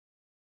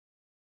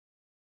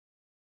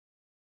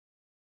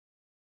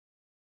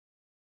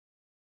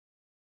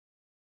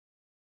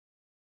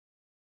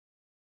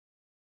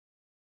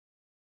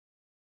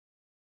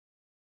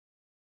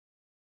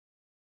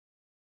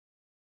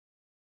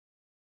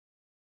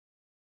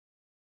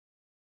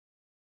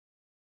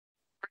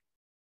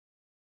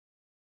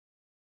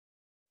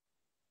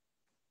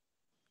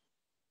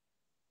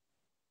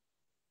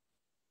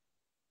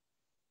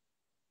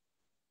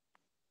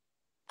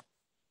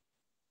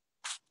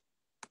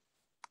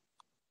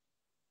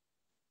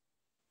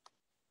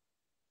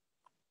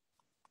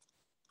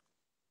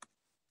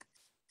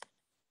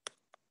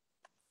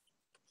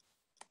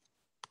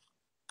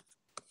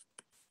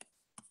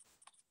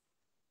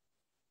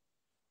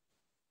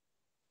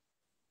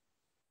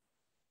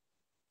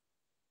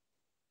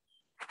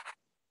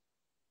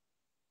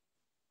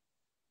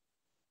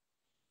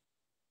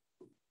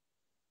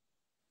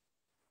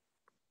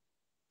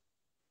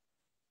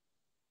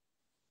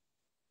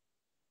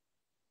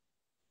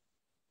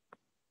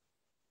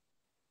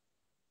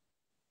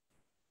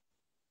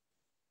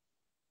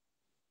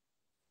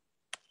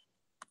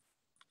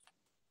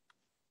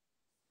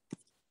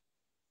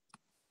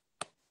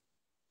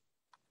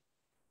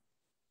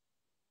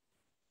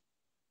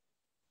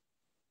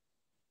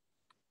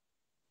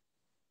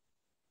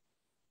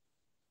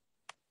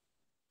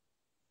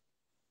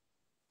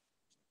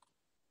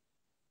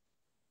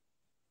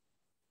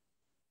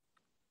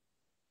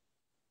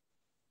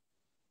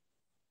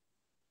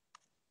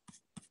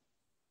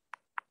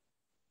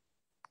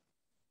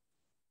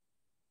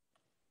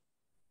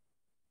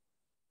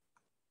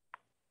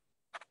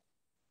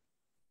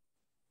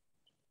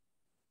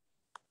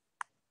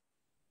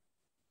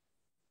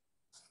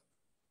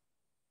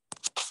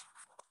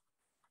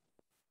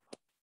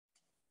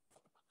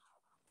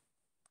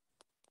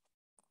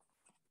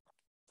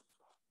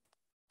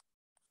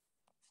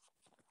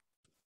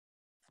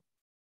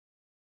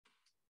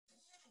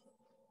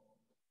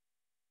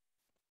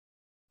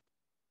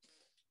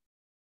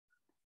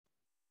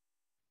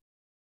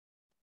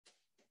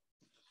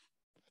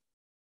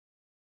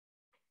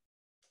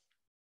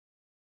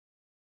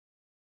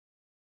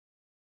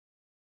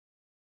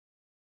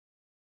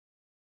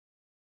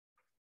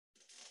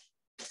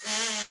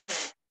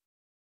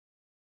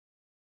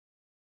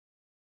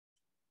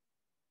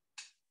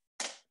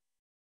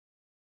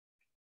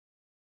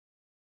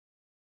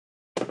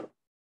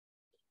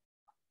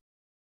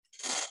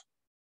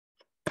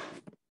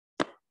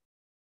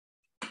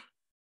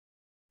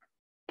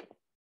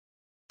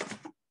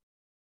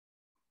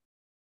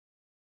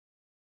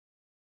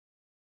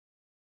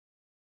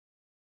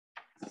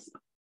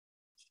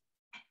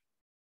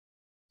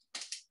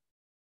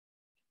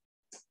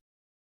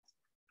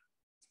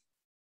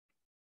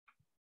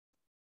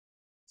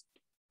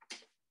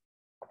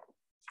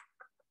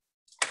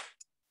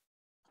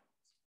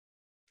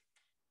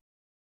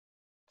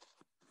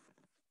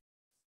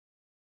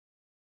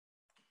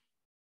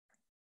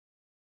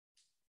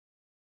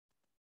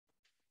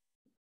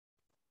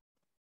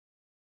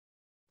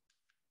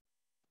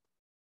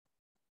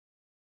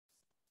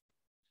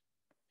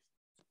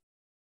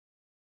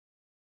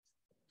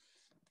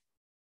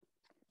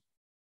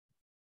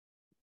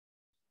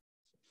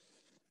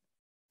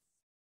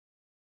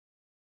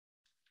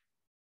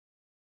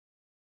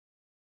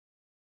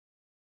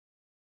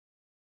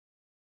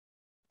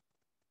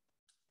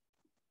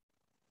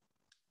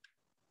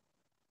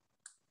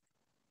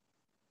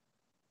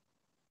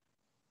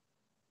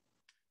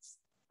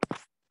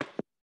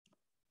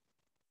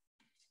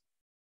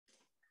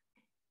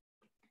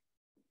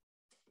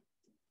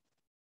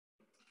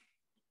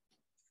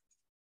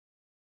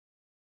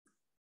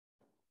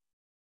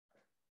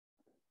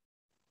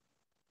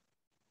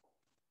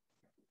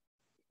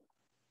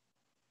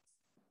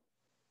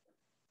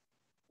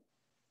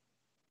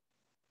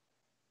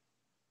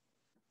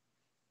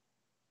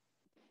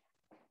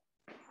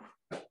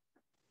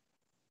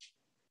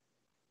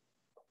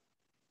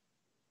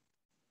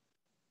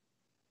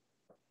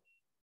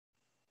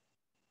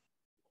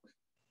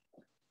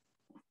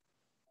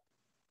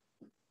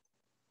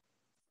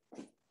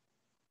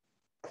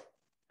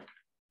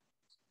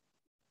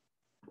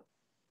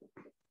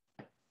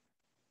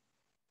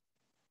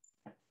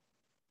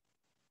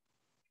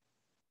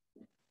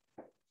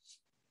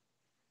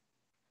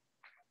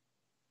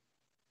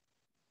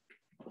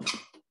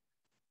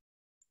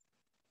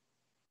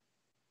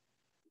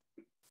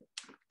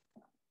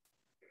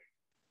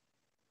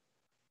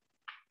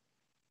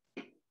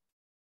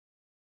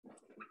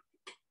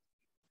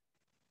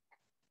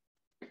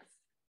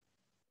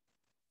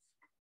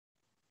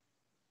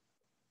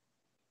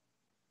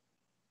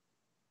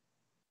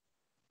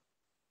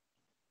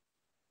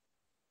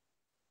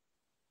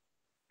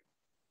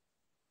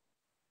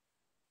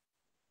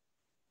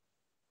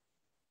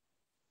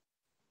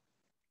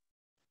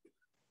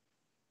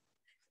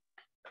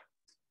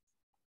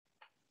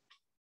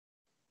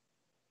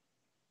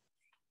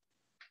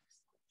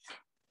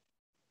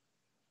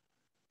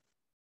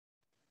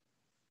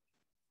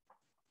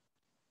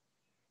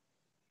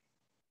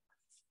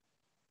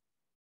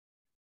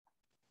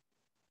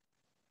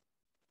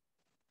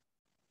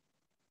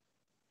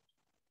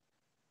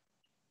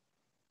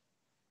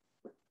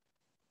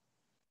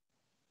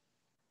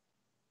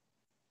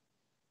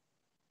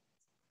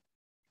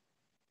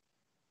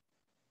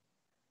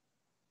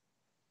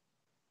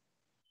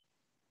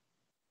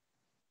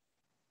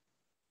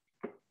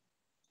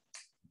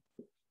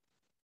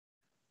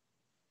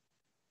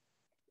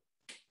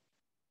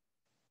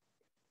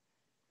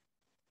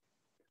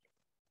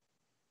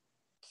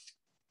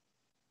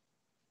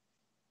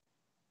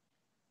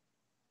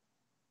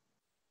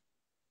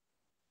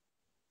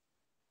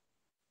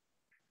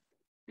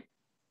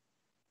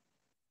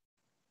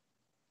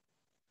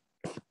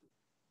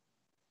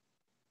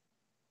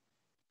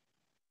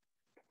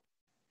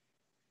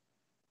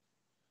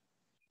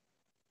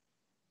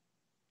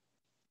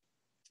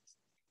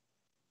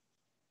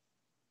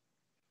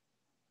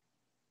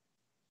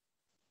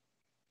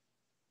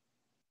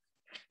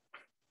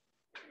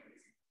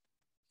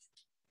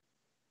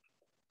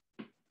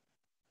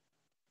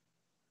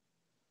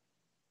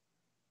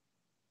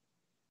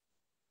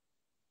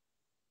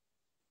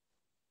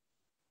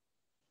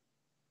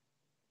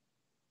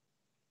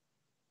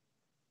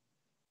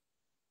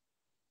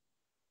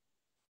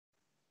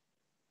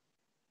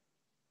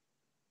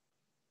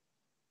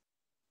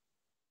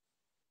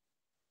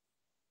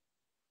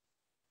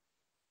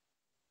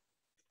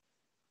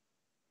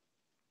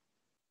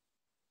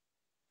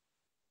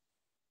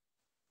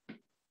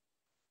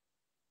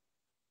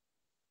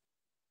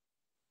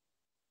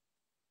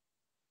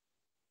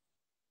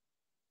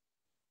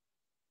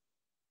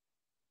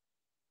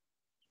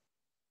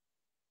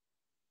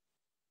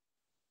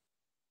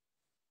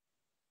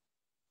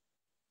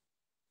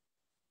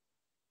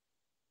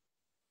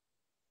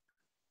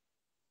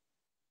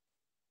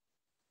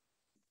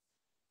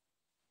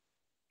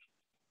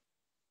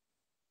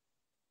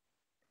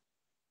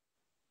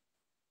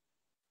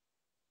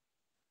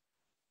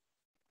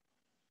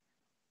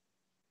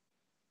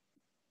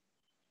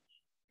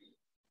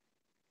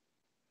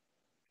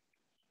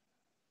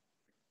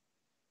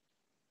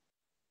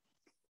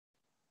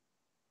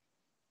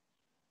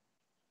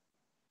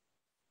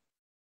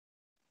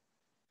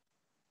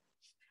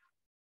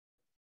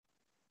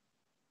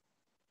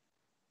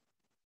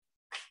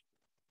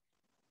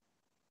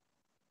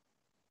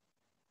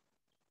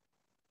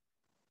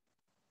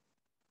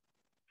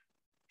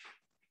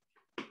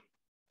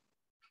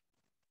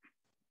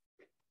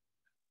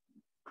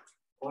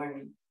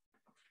Morning.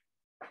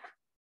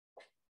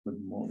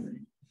 Good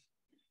morning.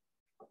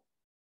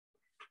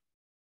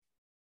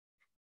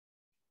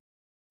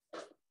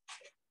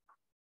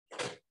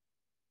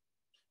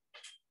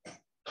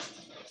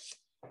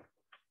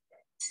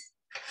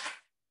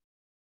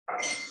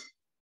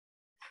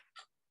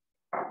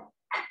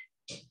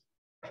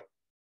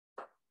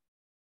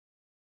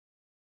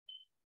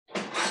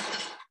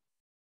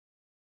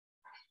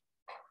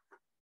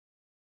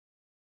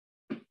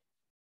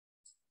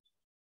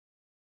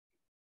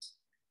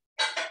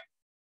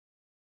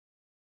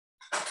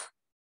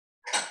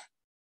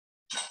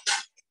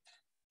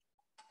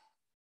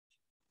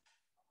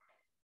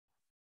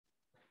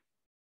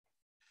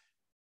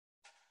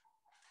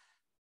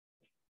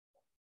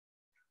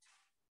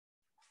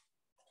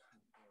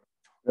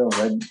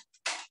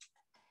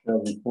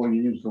 Before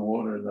you use the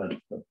water in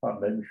the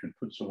pot, maybe you should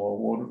put some more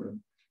water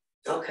in.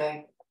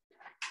 Okay.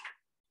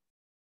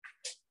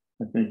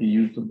 I think you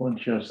used a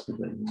bunch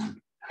yesterday.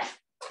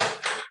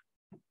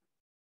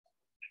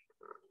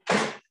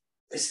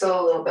 There's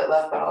still a little bit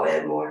left, but I'll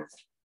add more.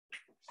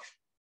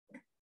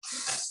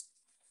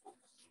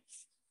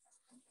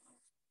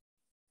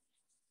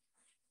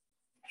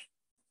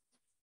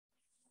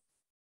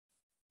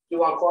 You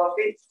want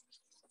coffee?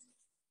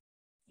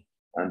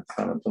 I'm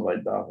trying to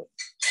light down.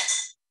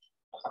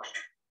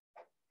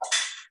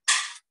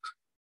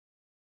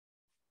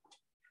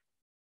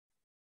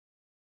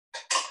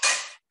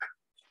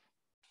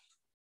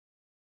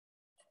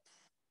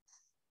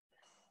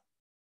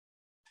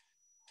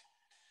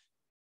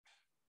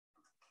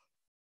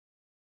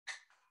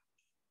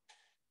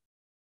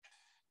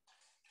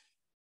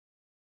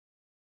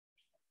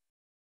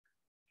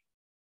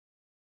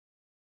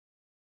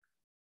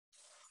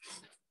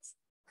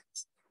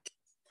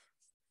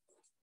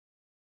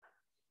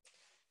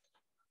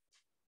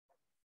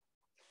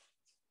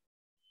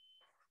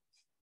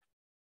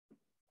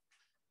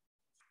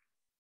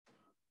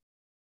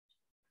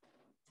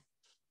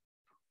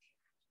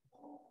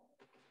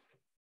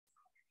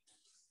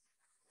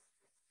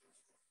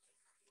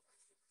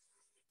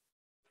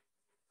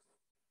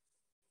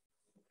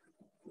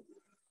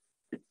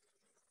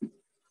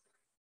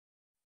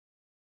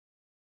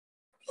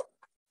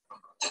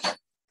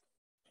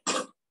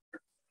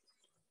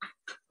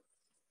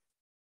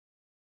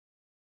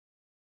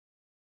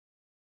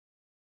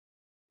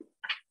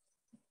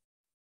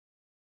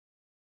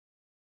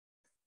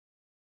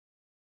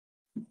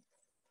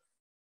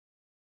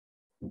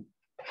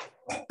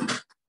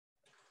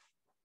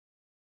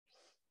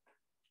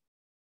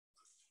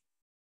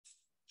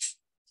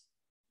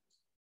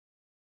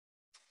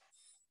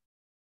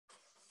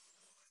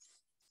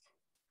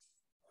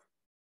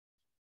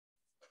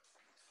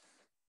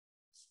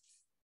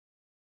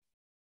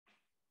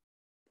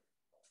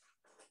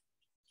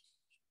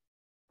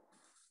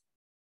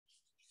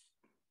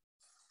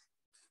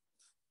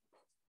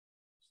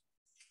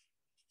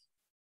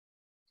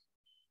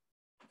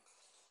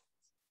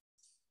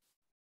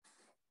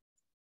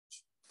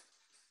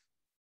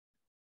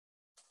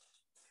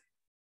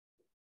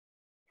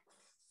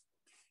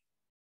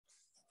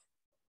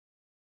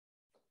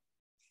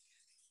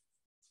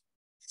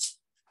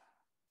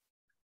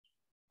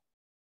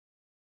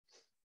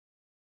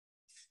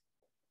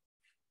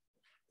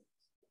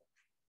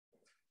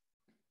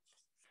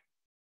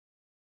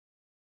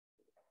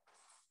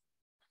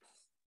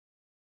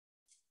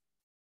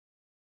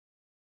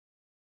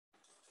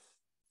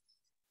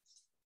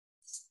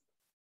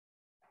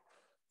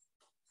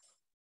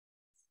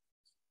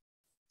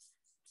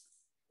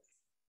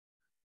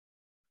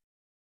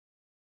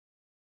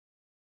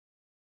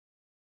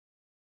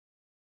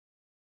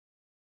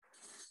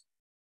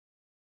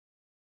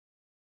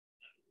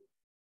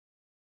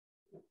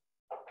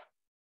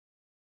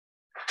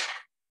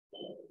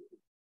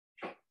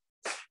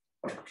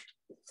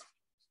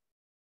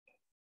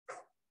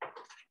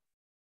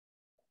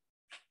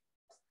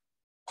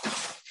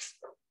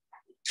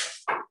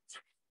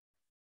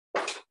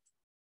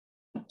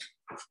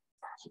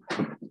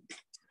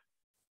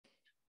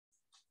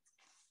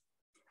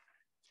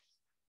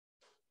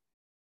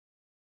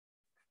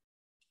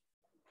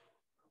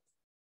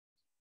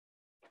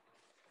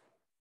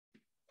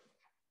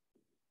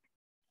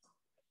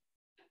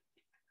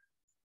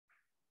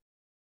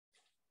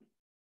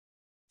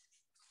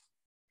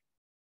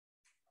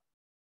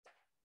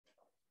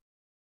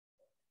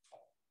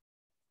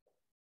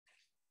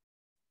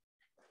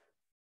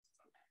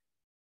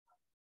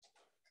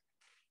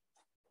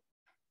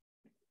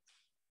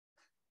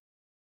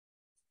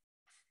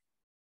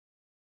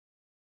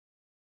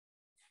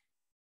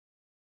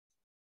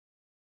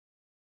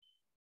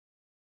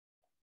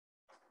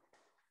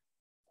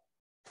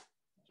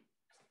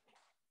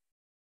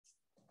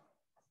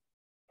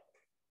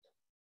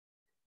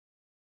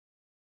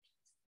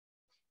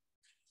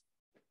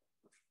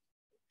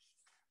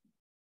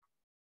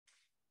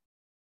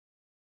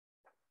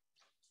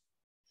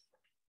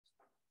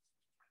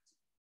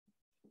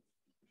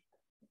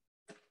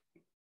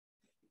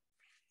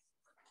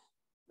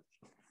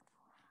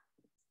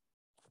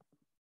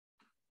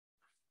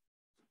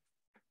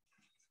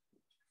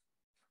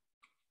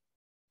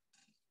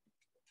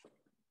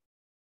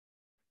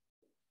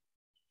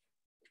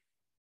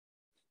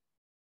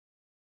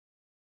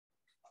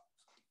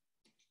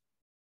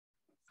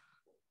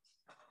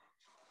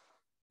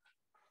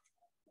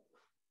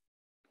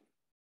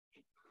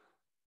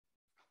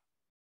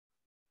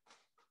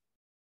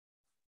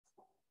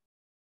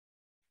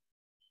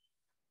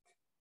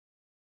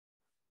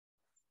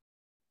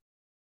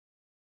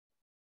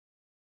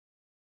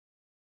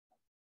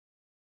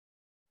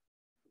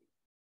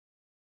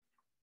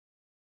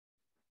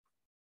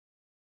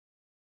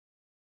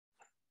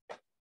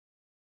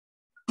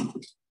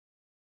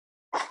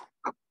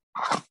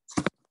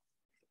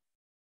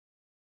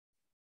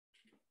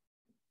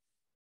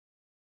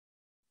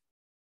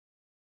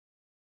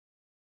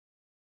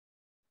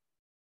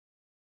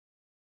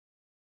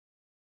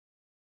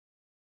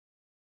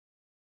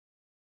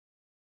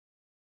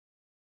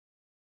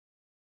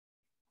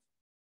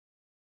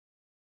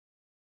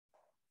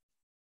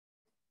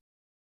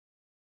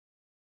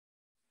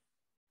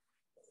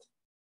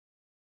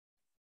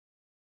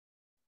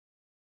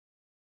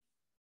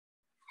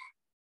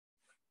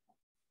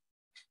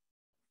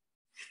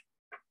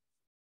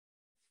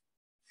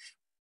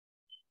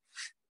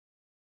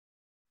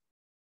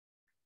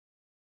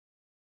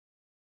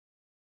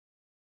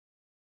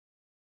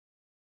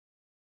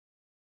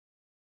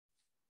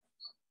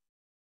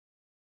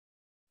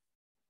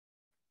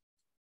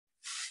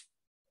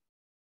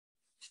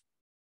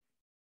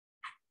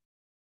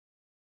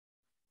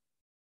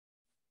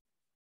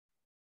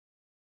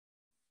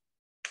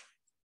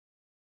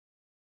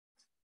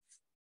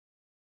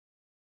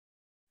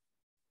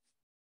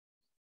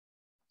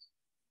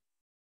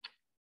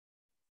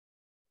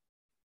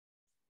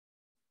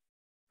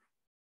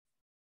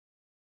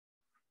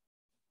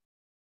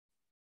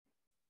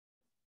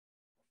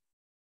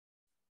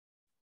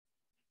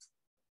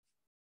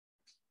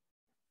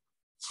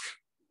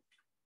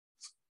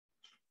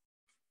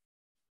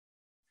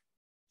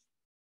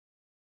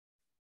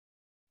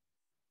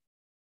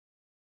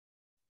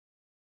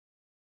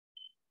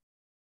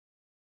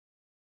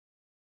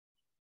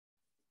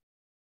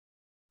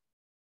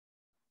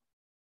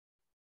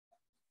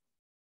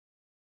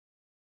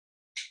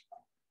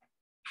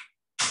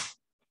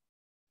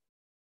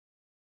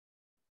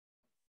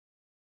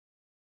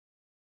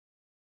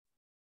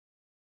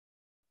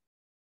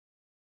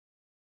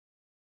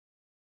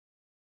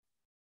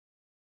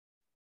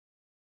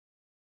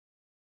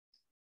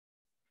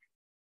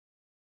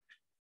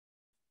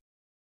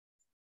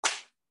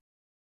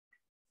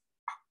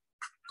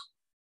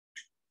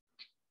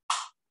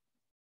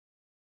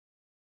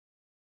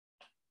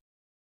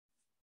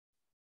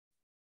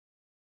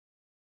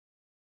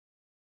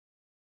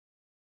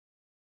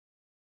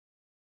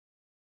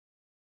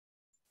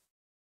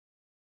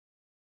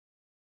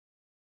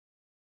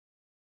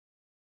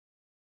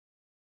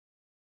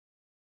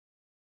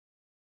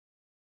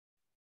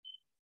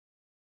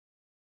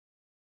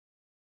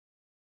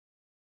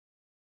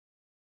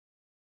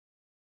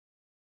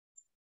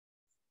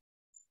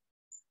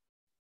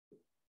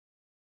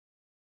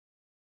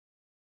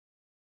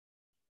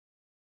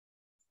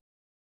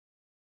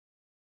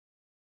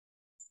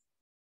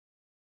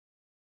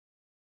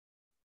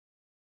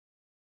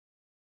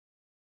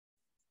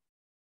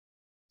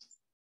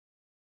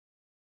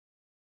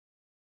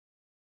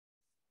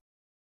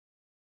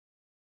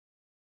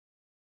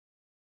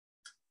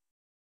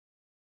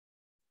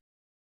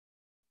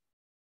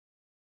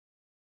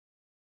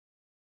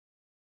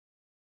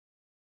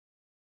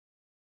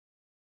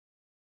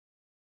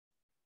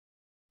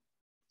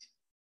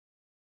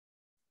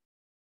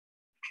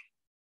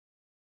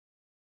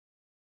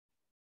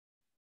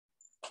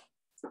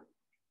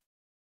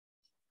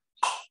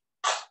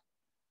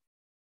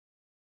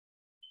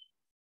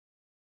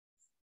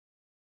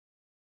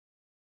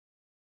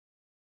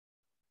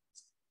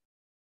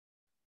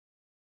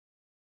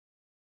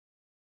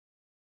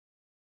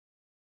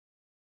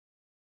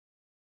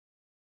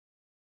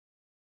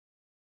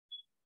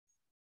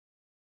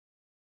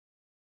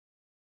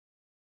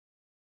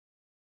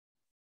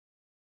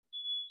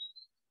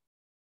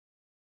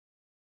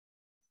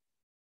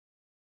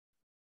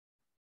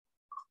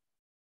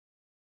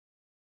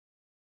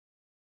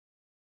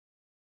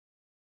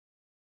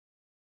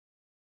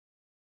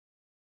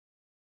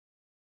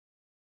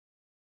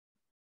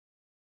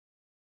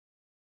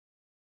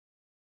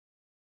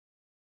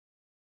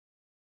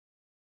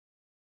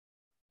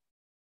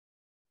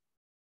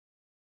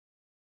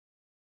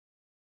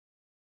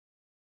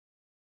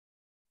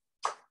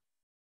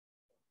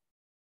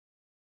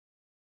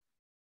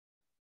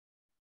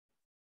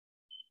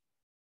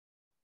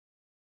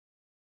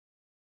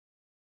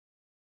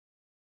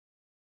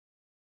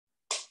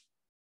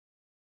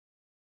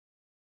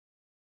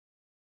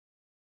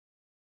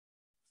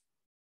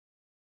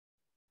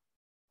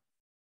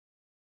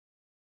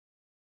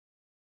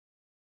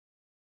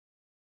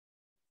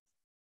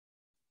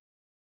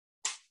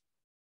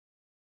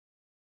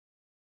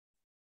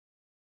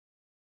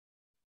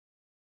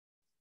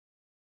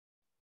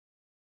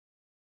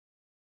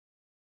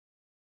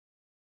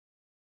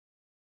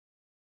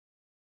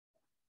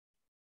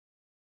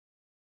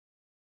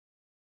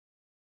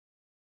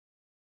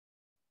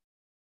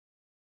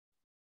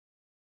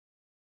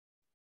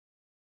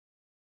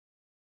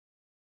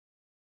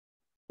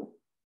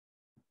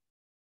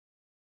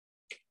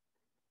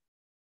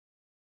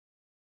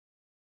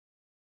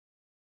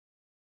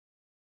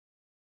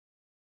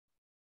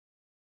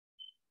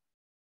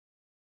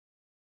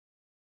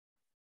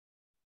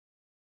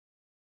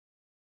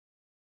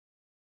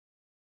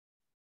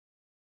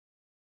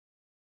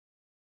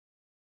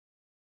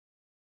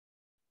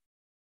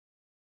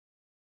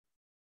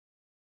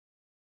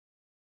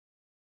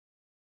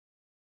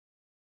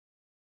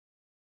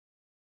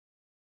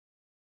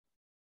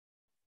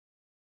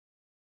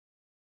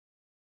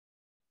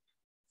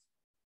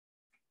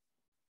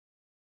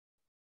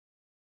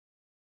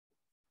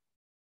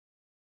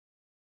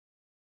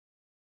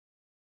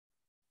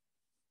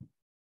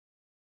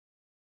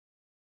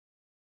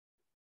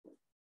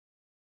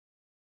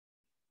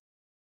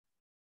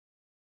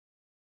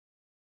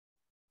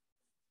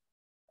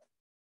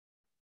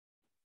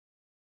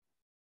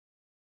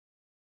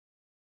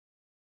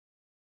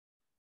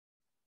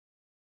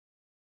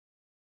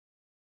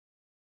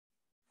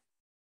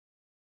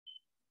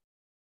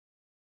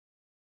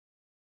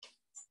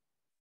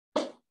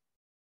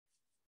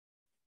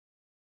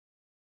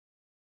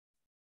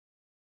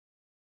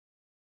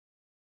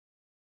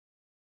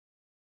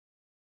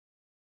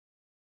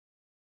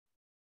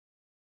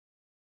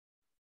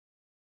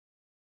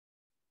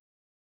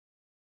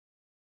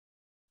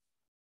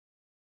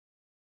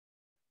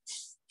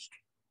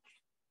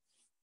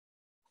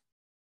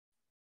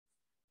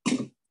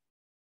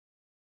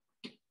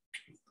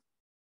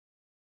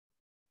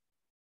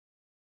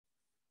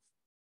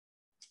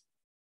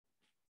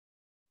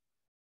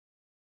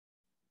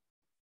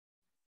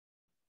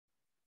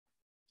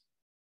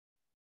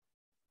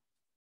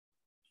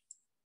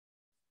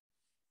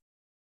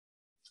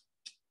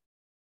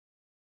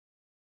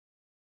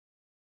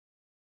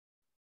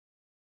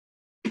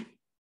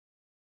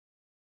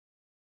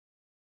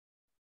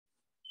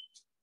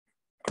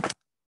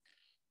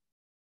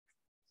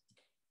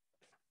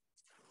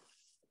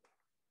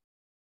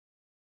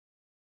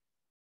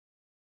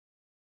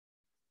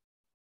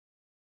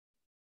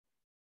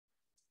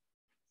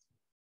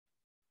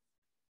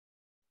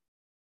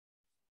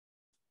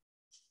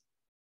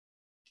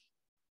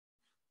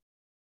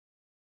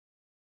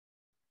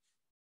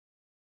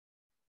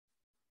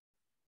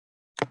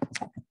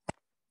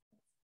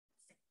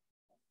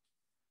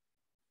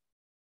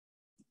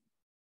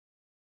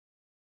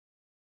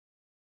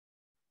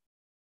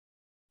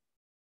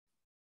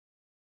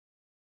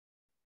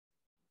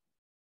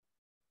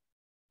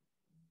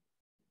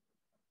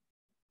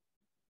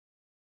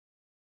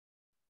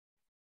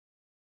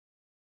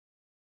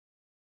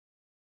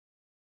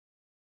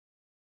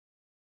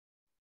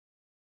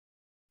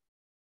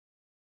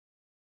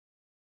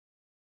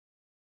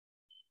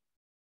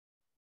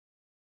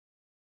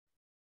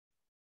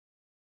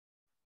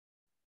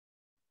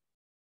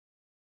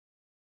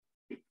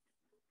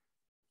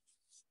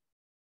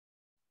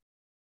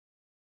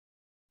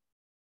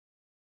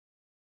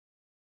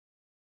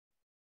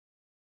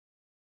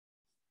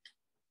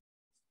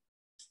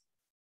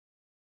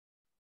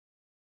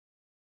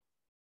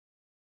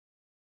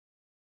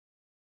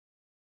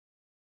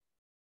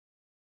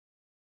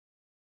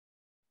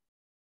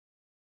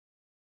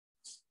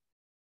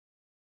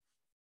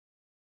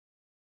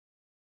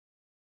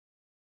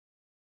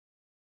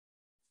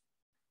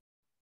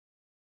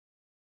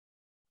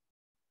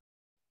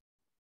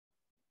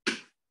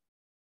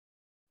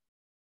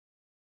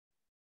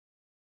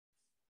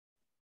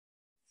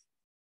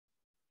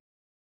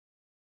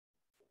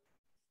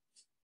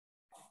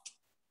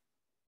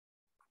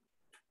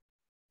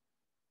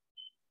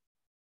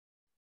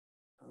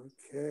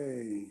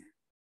 Okay.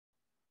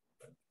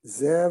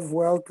 Zev,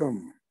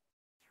 welcome.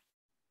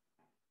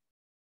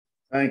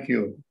 Thank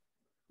you.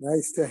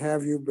 Nice to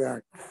have you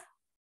back.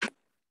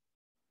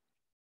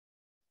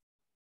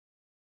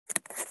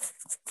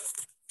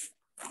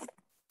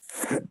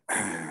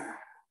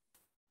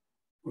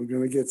 We're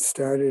going to get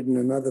started in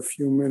another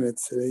few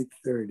minutes at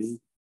 8:30.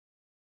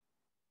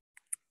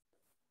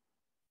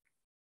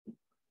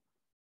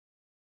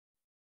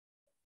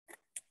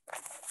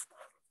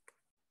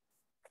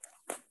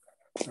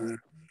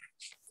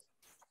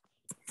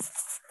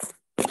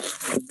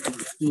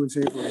 If he was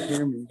able to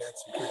hear me,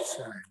 that's a good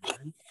sign,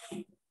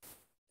 right?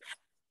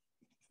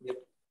 Yep.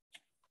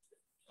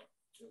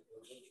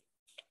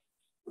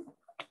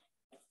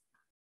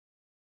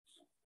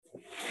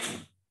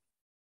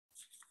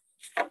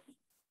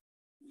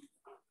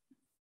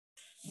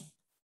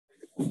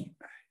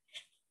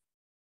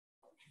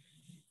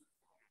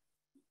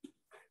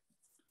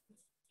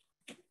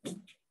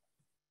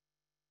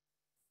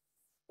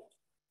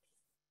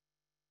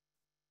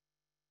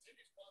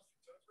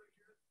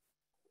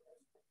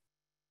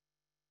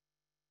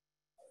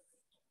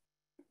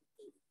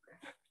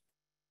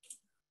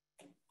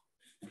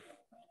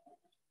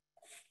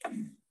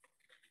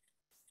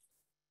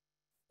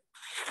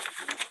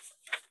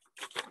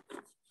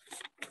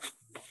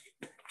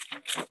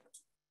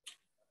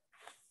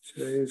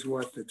 Today is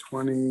what, the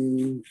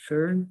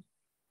 23rd?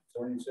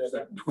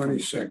 22nd.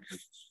 22nd.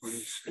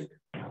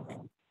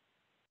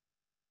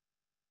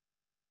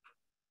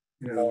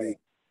 You know,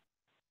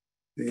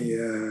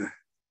 the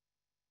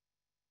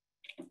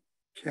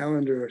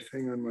calendar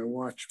thing on my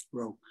watch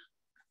broke.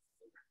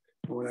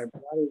 When I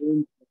brought it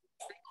in,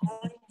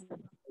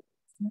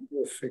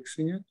 we're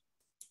fixing it,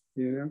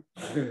 you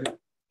know?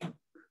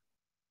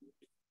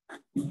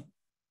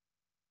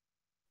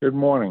 Good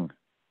morning.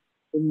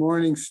 Good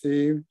morning,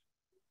 Steve.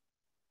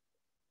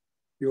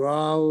 You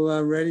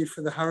all ready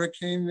for the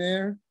hurricane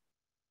there?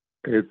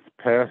 It's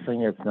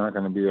passing. It's not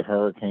going to be a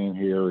hurricane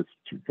here. It's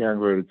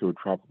downgraded to a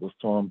tropical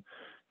storm,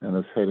 and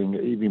it's heading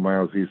 80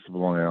 miles east of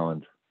Long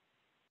Island.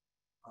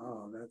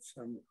 Oh, that's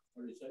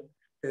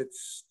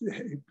it's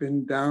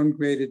been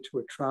downgraded to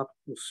a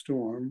tropical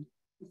storm,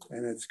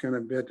 and it's going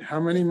to be how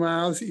many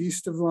miles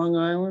east of Long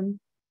Island?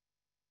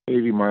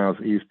 80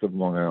 miles east of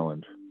Long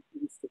Island.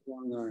 East of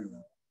Long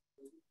Island.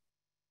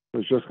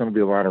 There's just going to be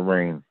a lot of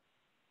rain.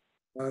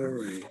 A lot of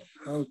rain.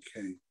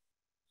 Okay.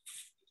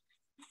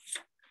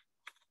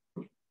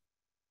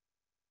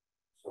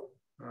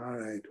 All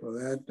right. Well,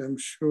 that I'm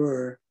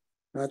sure,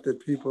 not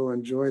that people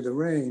enjoy the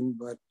rain,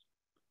 but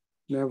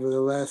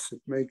nevertheless,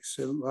 it makes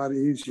it a lot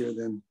easier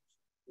than.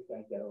 You're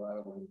going to get a lot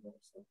of wind.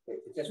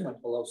 It just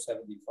went below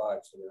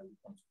 75, so then it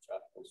becomes a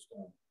tropical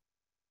storm.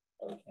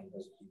 Hurricane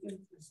doesn't begin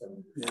to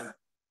 70. Yeah.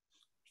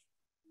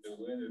 The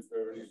wind is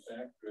already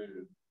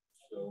saturated,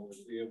 so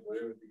if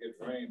whatever to get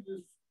rain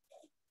is.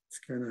 It's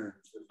gonna.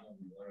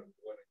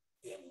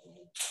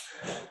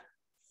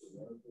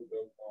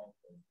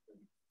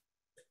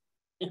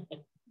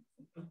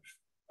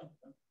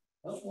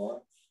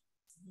 Well,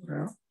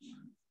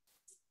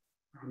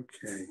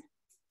 okay.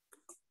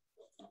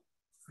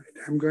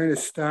 I'm going to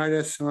start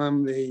us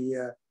on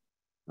the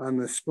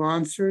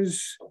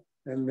sponsors,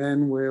 and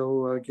then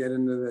we'll get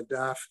into the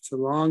daf. It's a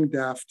long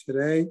daf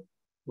today.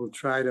 We'll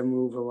try to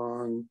move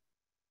along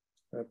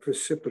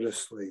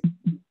precipitously.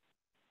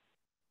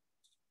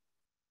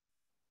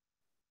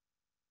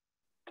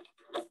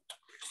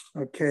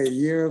 Okay,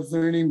 Year of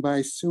Learning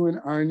by Sue and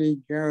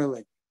Arnie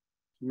Garelick.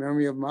 In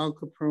memory of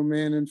Malka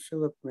Proman and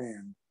Philip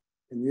Mann.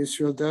 And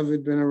Yisrael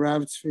David ben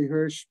Harav Tzvi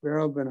Hirsch,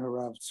 Beryl ben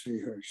Harav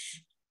Tzvi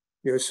Hirsch.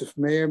 Yosef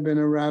Meir ben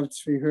Harav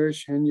Tzvi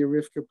Hirsch, Henya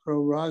Rivka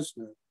Pro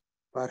Rosner,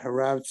 bat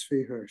Harav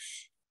Tzvi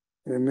Hirsch.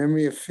 And in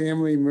memory of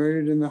family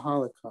murdered in the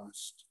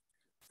Holocaust.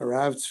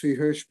 Harav Tzvi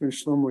Hirsch ben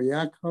Shlomo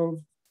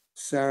Yaakov,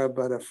 Sarah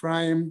bat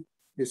Ephraim,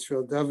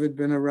 Yisrael David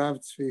ben Harav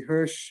Tzvi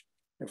Hirsch,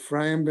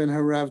 Ephraim ben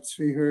Harav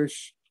Tzvi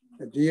Hirsch,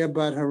 Adia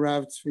bat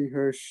Harav Tzvi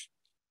Hirsch,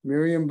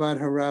 Miriam bat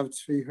Harav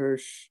Tzvi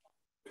Hirsch,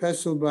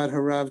 Pesel bat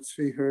Harav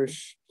Tzvi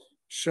Hirsch,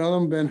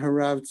 Shalom ben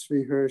Harav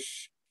Tzvi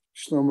Hirsch,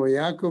 Shlomo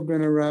Yaakov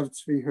ben Harav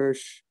Tzvi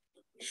Hirsch,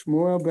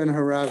 Shmuel ben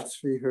Harav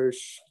Tzvi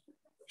Hirsch,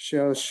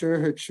 shall assure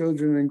her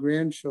children and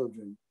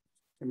grandchildren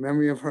in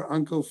memory of her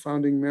uncle,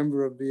 founding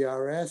member of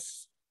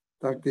BRS,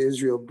 Dr.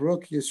 Israel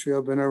Brook,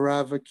 Yisrael ben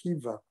Harav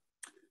Akiva,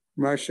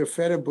 Marsha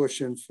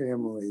Federbush and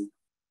family,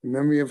 in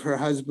memory of her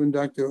husband,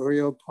 Dr.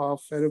 Uriel Paul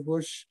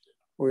Federbush,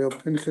 Uriel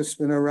Pinchas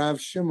ben Harav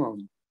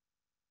Shimon,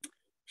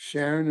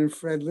 Sharon and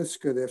Fred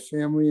Liska, their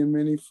family and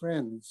many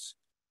friends,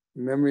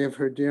 in memory of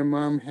her dear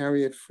mom,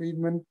 Harriet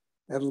Friedman,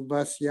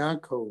 Edelbas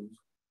Yaakov,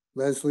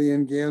 Leslie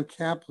and Gail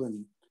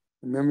Kaplan,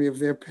 in memory of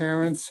their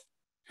parents,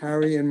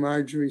 Harry and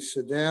Marjorie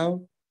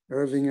Sedell,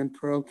 Irving and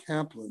Pearl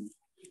Kaplan,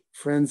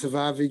 friends of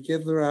Avi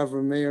Gitler,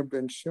 Avram Meir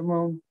ben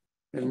Shimon,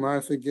 and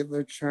Martha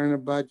Gitler, Charna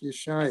Bat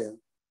Yeshaya,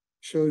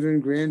 children,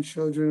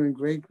 grandchildren, and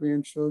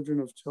great-grandchildren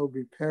of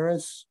Toby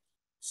Paris,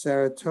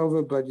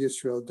 Saratova Bat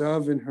Yisrael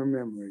Dov in her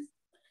memory,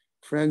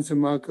 friends of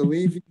Malka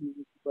Levy,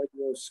 Bat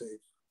Yosef,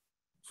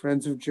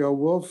 Friends of Joe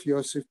Wolf,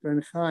 Yosef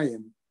Ben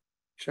Chaim,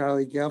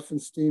 Charlie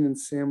Gelfenstein and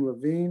Sam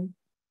Levine,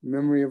 in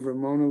memory of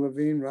Ramona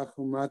Levine,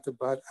 Rachel Mata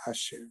Bat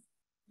Asher.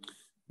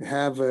 We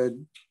have a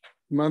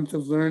month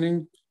of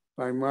learning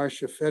by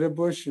Marcia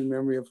Federbush in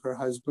memory of her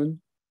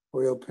husband,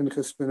 Oil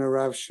Pinchas Ben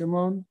Arav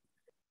Shimon,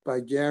 by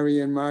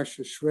Gary and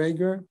Marcia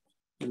Schrager,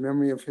 in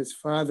memory of his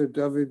father,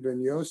 David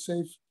Ben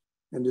Yosef,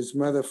 and his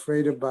mother,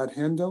 Freda Bat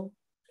Hendel,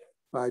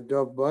 by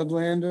Dov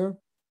Budlander,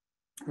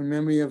 in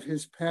memory of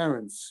his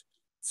parents,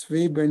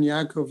 Tzvi Ben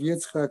Yaakov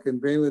Yitzchak and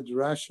Bela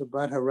Rasha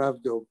Bat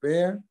Harav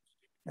Dober,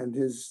 and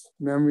his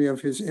memory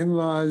of his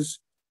in-laws,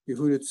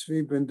 Yehuda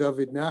Tzvi Ben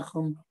David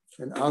Nachum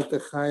and Alta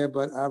Chaya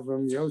Bat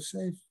Avram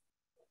Yosef,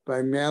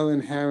 by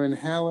Malin Haran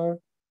Haller,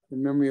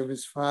 in memory of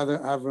his father,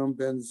 Avram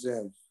Ben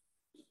Zev.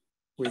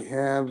 We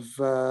have,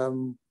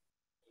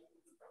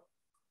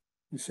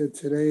 we said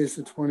today is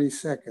the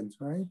 22nd,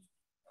 right?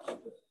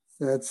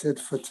 That's it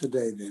for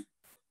today then.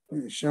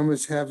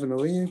 Shamas have an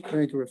aliyah,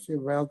 crank a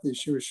refill valti,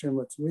 Yeshua Shem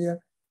Latviya,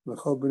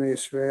 L'chol B'nai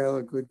Yisrael,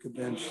 a good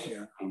Kaben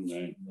Shia.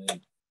 Amen.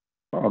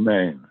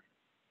 Amen.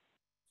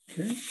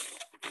 Okay.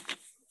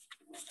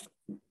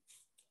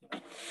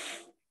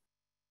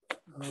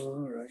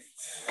 All right.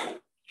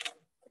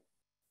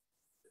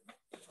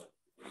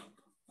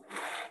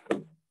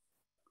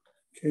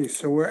 Okay,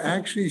 so we're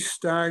actually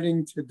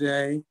starting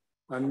today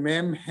on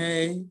Mem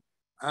Hey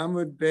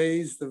Amud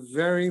Bey's, the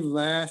very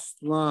last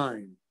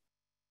line.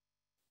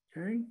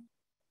 Okay,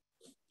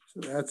 so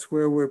that's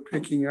where we're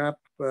picking up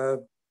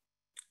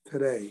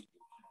today.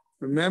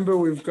 Remember,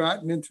 we've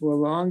gotten into a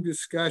long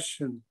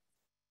discussion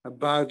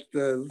about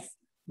the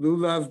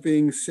Lulav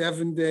being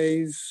 7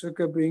 days,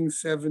 Sukkah being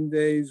 7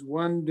 days,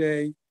 1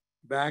 day,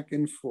 back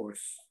and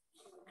forth.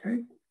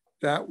 Okay,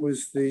 that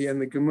was and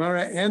the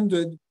Gemara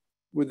ended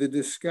with a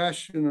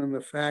discussion on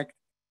the fact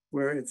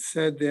where it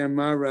said there,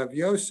 Ma Rav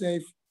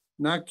Yosef,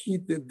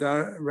 Nakit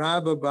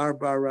Rabba Bar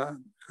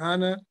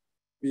Chana,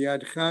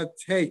 B'yadcha,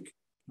 take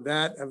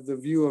that of the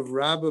view of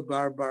Rabba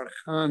Bar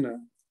Chana,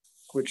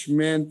 which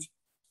meant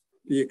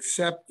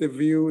accept the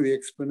view, the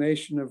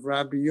explanation of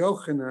Rabbi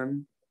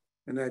Yochanan,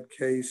 in that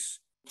case,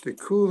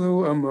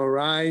 Tekulu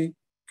Amorai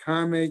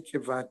Kame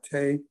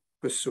Kivate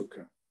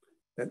Basuka,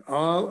 that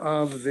all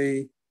of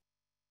the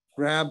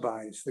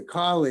rabbis, the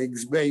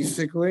colleagues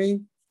basically,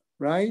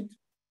 right,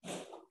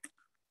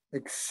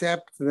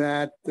 accept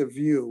that the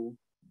view,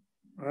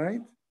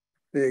 right?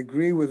 They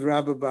agree with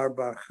Rabbi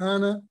Bar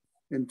Chana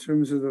in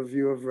terms of the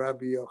view of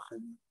Rabbi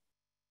Yochanan.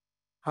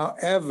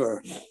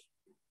 However,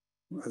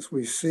 as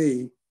we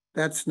see,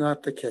 that's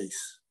not the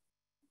case.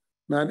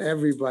 Not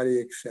everybody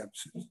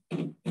accepts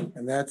it.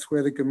 And that's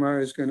where the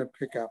Gemara is going to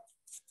pick up.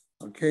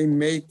 Okay,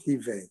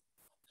 Meitive.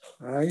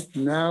 All right,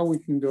 now we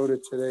can go to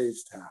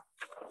today's topic.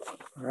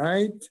 All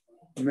right,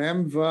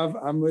 Mem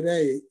Vav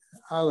Amudei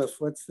Aleph.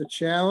 What's the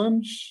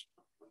challenge?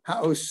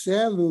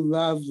 Ha'oseh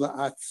lulav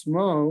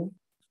la'atzmo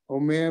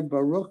omer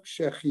baruch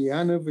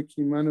shechianu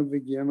v'kimanu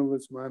v'gyanu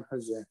l'zman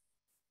hazeh.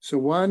 So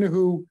one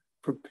who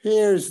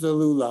prepares the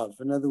lulav,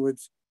 in other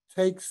words,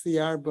 takes the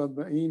arba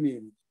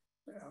ba'inim,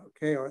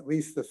 okay, or at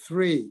least the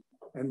three,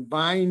 and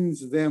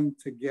binds them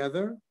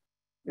together,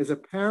 is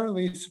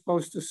apparently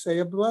supposed to say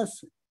a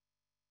blessing.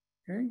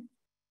 Okay,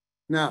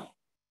 now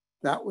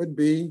that would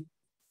be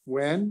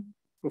when?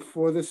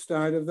 Before the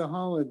start of the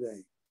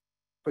holiday.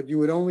 But you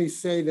would only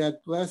say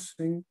that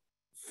blessing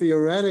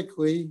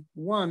theoretically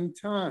one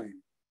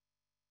time,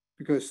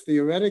 because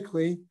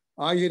theoretically,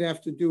 all you'd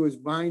have to do is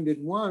bind it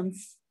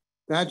once.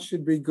 That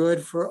should be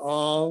good for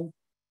all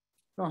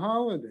the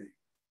holiday,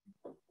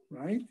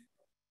 right?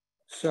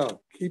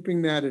 So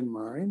keeping that in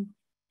mind,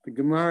 the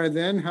Gemara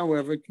then,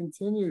 however,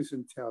 continues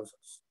and tells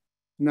us,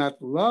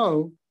 not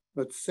lo,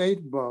 but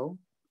seitbo,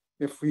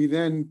 if we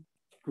then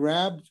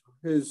grabbed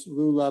his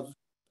lulav,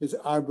 his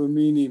arba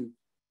minim,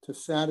 to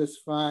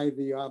satisfy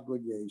the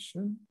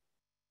obligation,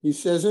 he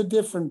says a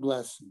different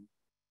blessing.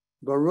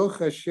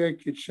 Baruch asher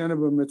kitshanu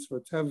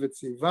b'mitzvotav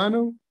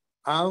v'tzivanu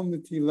al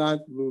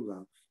netilat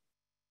lulav.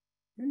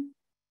 Okay?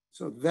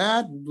 So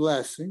that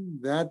blessing,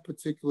 that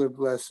particular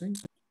blessing,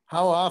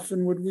 how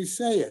often would we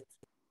say it?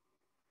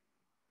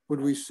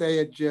 Would we say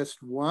it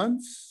just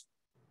once?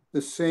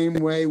 The same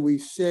way we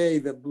say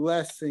the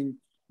blessing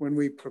when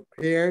we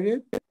prepared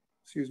it,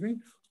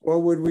 or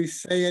would we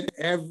say it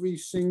every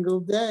single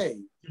day?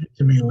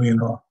 To me,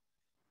 Leonor.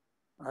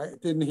 I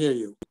didn't hear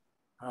you.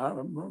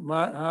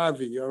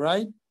 Harvey, you all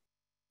right?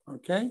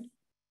 Okay.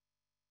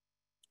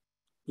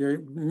 You're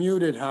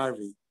muted,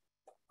 Harvey.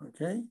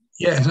 Okay.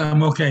 Yes,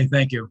 I'm okay.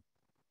 Thank you.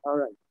 All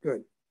right,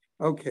 good.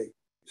 Okay.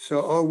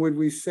 So, or would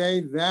we say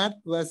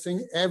that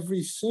blessing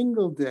every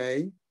single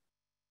day,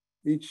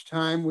 each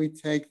time we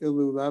take the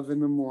lulav in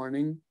the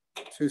morning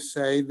to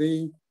say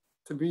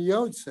to be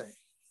Yotzei?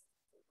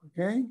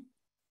 Okay.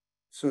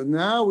 So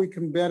now we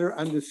can better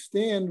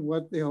understand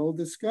what the whole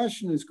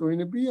discussion is going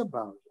to be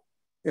about.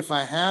 If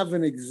I have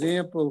an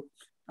example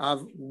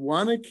of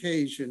one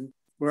occasion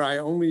where I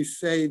only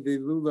say the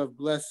lulav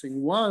blessing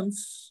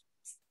once,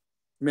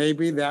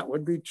 maybe that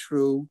would be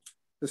true,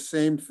 the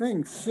same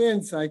thing,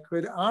 since I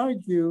could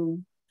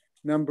argue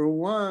Number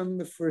one,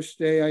 the first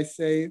day I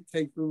say,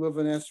 take lulav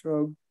and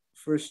esrog,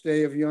 first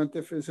day of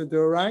Yontif is a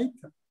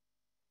doraita.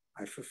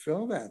 I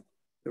fulfill that.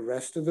 The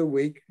rest of the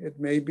week, it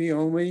may be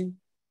only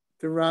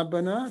the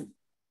Rabbanan.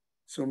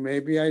 So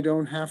maybe I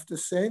don't have to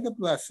say the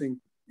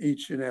blessing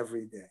each and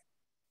every day.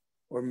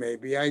 Or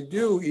maybe I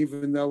do,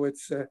 even though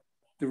it's the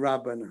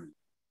Rabbanan.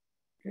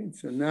 Okay,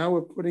 so now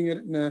we're putting it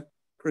in a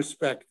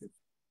perspective.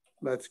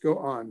 Let's go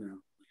on now.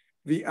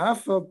 The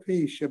Afal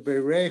Pi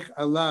Sheberech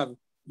Alav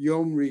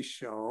Yom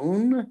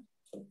Rishon.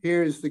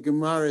 Here's the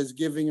Gemara is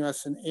giving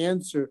us an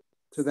answer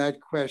to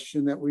that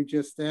question that we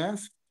just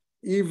asked.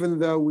 Even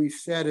though we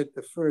said it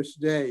the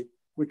first day,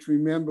 which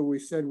remember we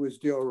said was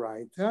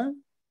Deoraita,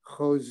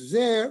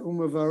 Choser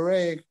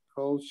Umavarech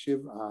Kol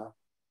Shiva.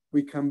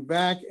 We come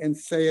back and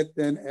say it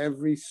then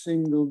every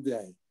single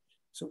day.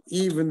 So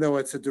even though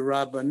it's a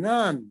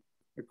Derabanan,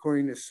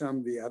 according to some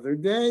of the other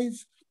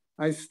days,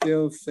 I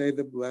still say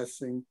the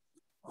blessing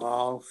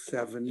all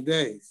 7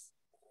 days.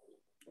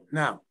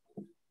 Now,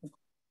 of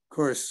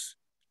course,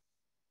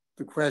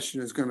 the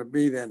question is going to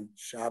be then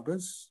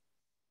Shabbos,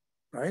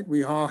 right?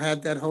 We all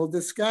had that whole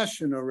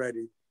discussion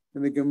already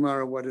in the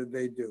Gemara. What did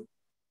they do?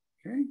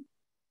 Okay.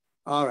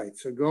 All right.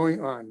 So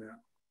going on now.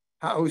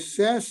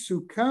 Ha'oseh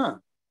sukkah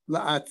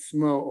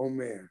la'atzmo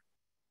omer.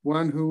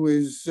 One who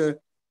is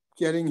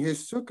getting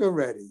his sukkah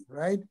ready,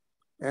 right?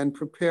 And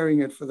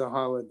preparing it for the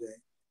holiday.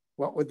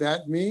 What would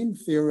that mean?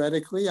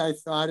 Theoretically, I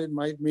thought it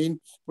might mean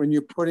when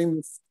you're putting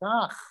the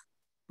stach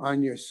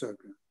on your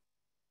sukkah.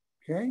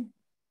 Okay?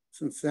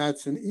 Since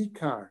that's an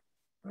ikar,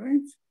 right?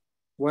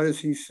 What does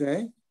he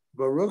say?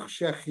 Baruch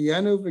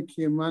shechianu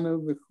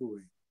v'kiyamanu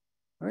v'chui.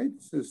 Right?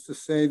 This is to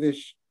say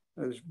this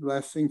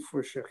blessing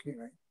for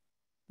shechianu.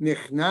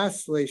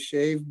 Nichnas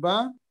le'shev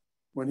ba,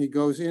 when he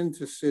goes in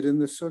to sit in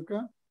the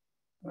sukkah,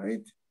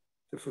 right?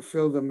 To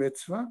fulfill the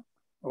mitzvah.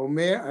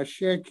 Omer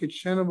asher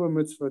kitshenu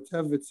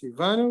b'mitzvotav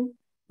v'tzivanu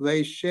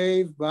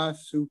le'shev ba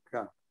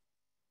sukkah.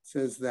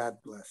 Says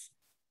that blessing.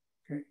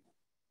 Okay.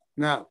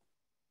 Now,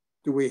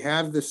 do we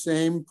have the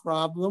same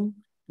problem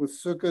with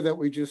sukkah that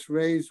we just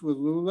raised with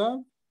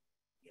lulav?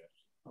 Yes.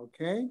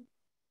 Okay.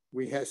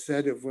 We have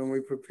said if when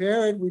we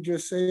prepare it, we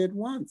just say it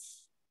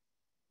once.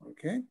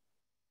 Okay.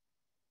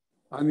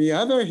 On the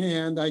other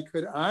hand, I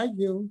could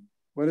argue,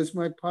 what does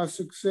my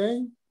pasuk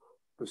say?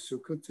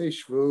 B'sukkah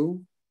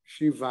teshvu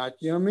shivat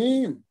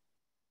yamim.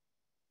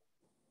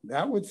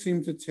 That would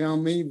seem to tell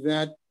me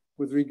that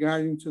with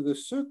regarding to the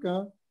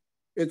sukkah,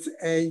 it's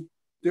a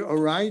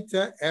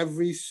deoraita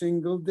every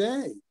single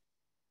day,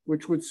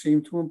 which would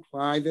seem to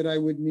imply that I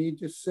would need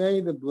to say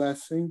the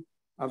blessing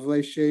of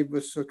Leishev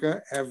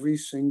B'sukkah every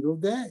single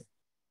day.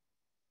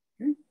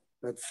 Okay?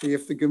 Let's see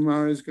if the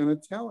Gemara is going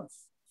to tell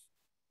us.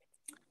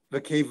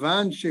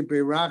 V'kevan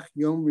sheberach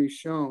yom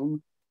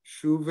rishon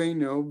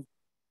shuveino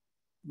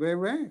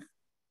berech.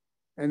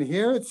 And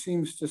here it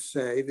seems to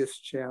say, this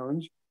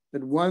challenge,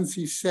 that once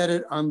he said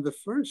it on the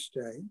first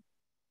day,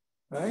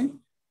 right,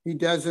 he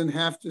doesn't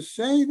have to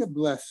say the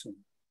blessing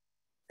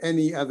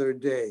any other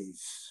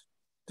days,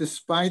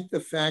 despite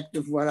the fact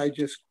of what I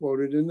just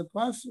quoted in the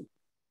pasuk.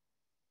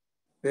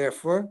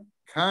 Therefore,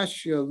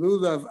 kashya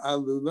lulav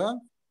alulav,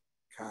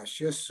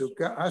 kashya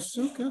sukkah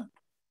asukah.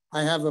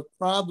 I have a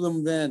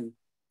problem then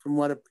from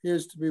what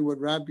appears to be what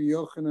Rabbi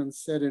Yochanan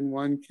said in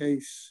one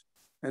case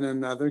and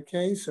another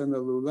case on the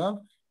lulav.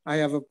 I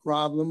have a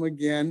problem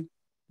again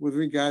with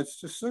regards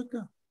to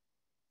sukkah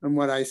and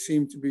what I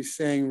seem to be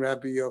saying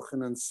Rabbi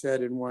Yochanan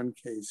said in one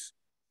case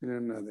and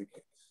another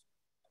case.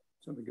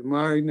 So the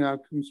Gemara now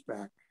comes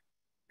back.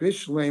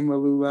 Bishlem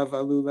alulav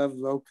alulav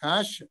lo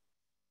kasha.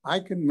 I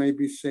can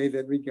maybe say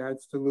that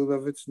regards to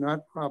lulav, it's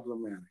not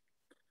problematic.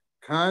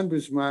 Kan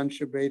bisman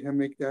shebeit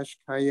hamikdash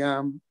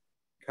kayam,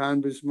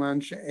 kan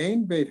bisman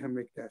she'ein beit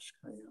hamikdash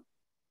kayam.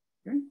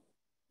 Okay,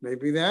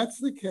 maybe that's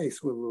the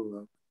case with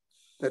lulav.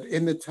 That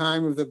in the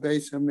time of the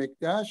Beis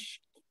HaMikdash,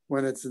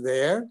 when it's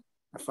there,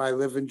 if I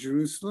live in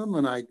Jerusalem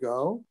and I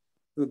go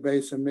to the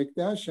Beis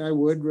HaMikdash, I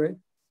would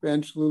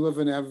bench lulav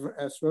and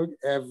esrog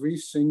every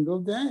single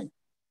day.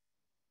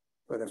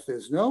 But if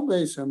there's no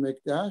Beis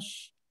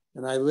HaMikdash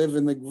and I live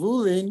in the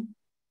Gvulin,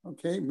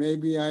 okay,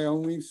 maybe I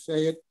only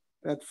say it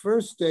that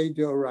first day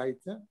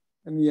d'oraita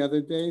and the other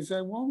days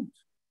I won't.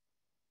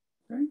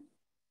 Okay.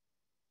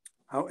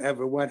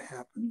 However, what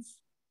happens?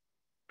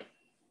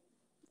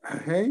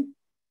 Okay.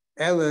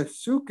 Ela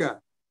sukkah,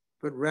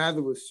 but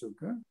rather with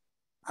sukkah,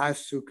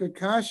 asukkah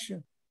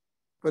kasha.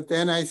 But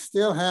then I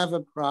still have a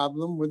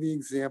problem with the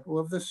example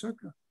of the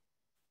sukkah.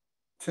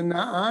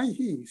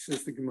 Tana'ahi,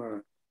 says the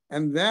Gemara.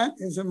 And that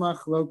is a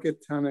machloket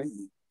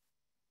Tana'i.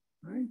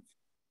 Right?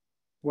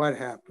 What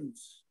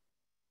happens?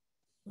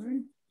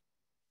 Right?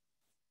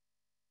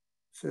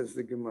 Says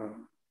the Gemara.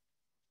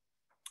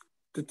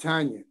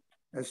 Tanya,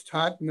 as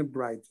taught in the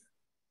Braita.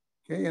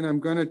 Okay, and I'm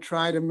going to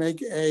try to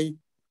make a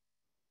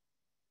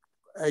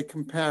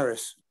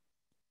comparison.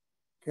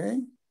 Okay?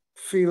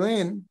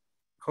 Filin,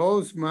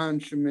 kol zman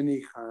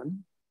shemenichan,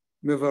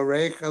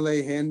 mevarech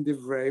aleihen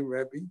divrei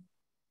Rebbe.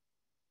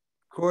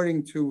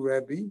 According to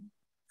Rebbe,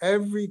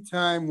 every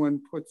time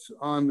one puts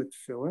on the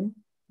tefillin,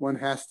 one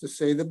has to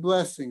say the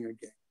blessing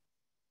again.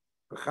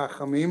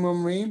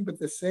 But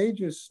the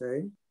sages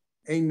say,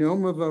 Eino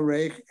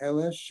mevarech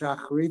ela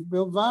shachrit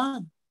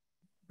bilvad.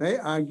 They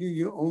argue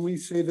you only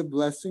say the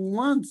blessing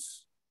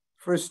once,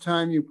 first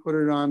time you put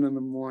it on in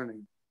the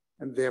morning.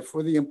 And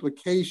therefore the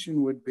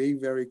implication would be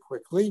very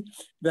quickly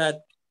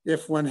that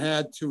if one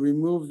had to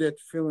remove that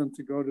tefillin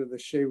to go to the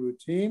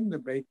Sherutim, the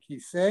Beit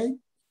Kisei,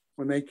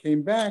 when they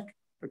came back,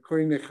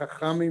 according to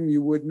Chachamim,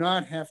 you would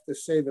not have to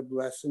say the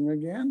blessing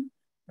again.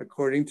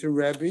 According to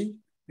Rebbe,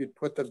 you'd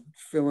put the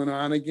tefillin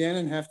on again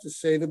and have to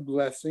say the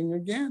blessing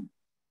again.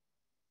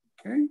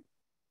 Okay?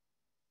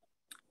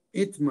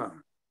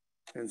 Itmar.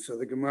 And so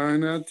the Gemara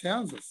now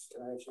tells us.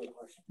 Can I ask you a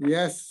question?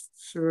 Yes,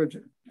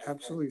 Surgeon,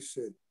 absolutely,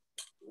 Sid.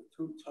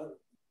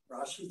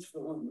 Rashi's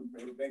filling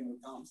the Bang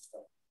Town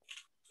stuff.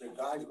 The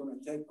guy's going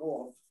to take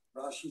off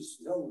Rashi's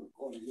still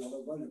according to the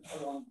other one and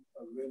put on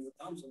a Raymond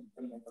Thompson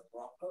to make a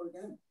proper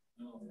again.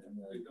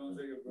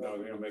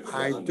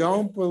 I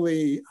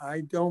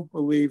don't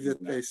believe that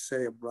they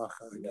say a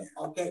bracha again.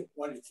 Okay,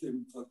 what its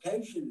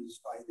implication is,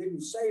 if I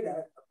didn't say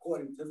that,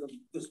 according to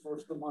this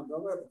first command,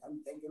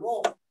 I'm taking it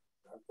off.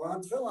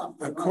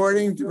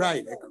 According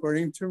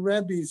to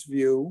Rebbe's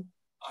view,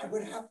 I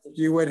would have to.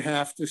 You would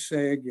have to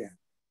say again.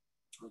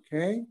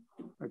 Okay?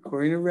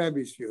 According to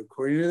Rebbe's view.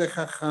 According to the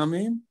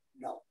Chachamim?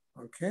 No.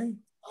 Okay?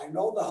 I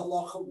know the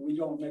halacha, we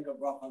don't make a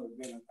bracha of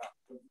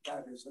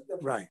that is a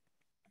difference. Right.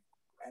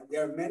 And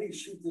there are many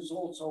shittas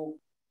also,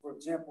 for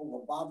example, the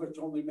Lubavitch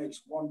only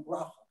makes one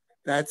bracha.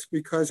 That's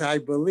because I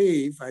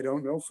believe, I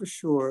don't know for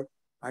sure,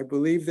 I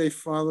believe they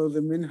follow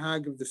the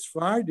minhag of the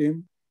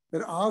Sfardim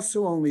that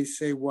also only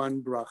say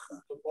one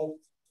bracha.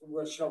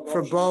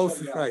 For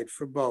both. Right.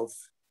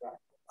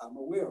 I'm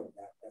aware of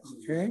that. That's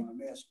okay. What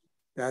I'm asking.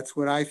 That's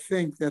what I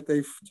think, that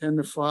they tend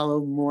to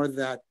follow more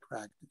that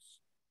practice.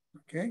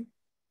 Okay?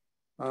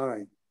 All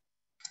right.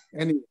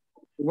 Anyway,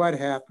 what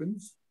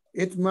happens?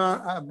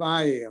 Itma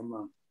Abaye Ama.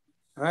 All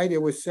right,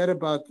 it was said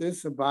about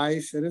this,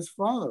 Abaye said as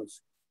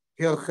follows.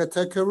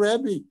 Hilchata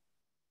Rebbe.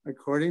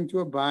 According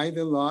to Abaye,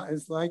 the law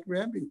is like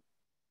Rebbe.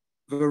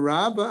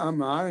 Rabba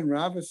Amar, and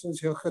Rabba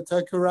says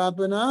Hilchata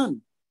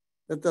Rabbanan,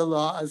 that the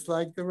law is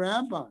like the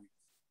rabbi.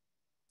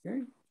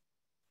 Okay?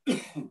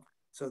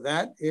 So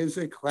that is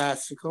a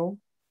classical,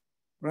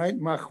 right?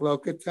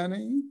 Machloket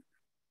Tanaim.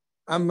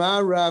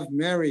 Amar Rav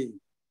Meri,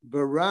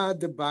 Bara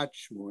de Bat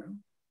Shmuel,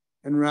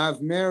 and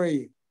Rav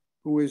Meri,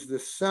 who is the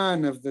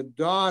son of the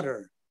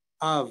daughter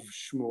of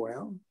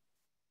Shmuel.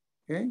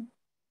 Okay?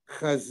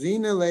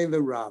 Chazina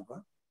Leila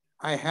Rabba.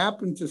 I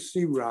happened to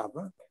see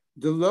Rabba,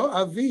 Delo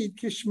Avid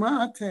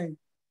Kishmate,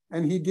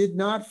 and he did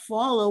not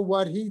follow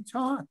what he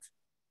taught.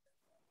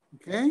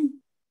 Okay?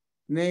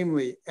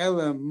 Namely,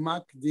 Ela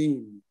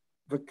Makdim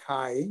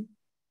Vakai.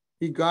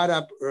 He got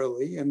up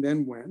early and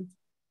then went.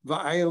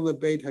 Va'ayel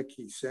Beit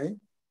Hakise,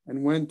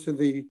 and went to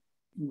the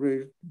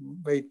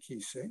Beit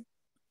Kisei.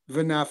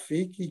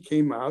 V'nafik, he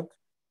came out.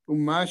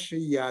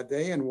 Umashi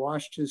Yade, and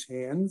washed his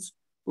hands.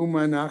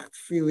 Umanach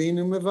Tfilin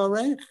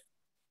u'mevarech.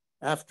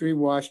 After he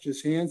washed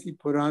his hands, he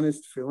put on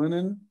his tefillin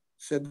and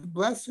said the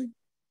blessing.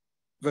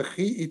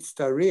 V'chi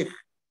itztarich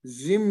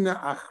zimna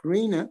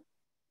achrina,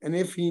 and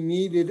if he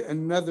needed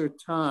another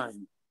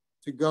time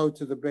to go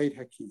to the Beit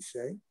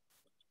Hakisei,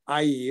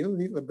 ayil,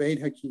 the Beit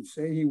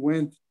Hakisei, he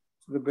went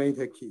to the Beit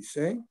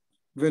Hakisei,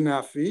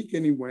 v'nafik,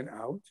 and he went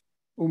out,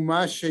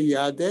 umasha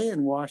yade,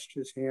 and washed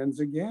his hands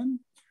again,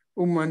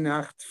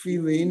 umanach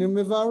tefillin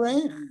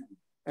u'mevarech,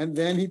 and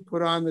then he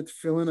put on the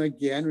tefillin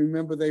again.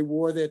 Remember, they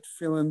wore that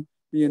tefillin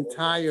the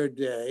entire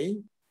day,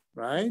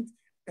 right?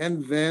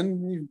 And then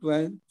he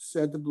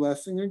said the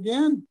blessing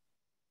again.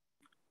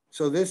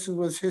 So this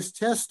was his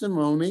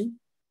testimony.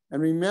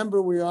 And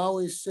remember, we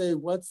always say,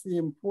 what's the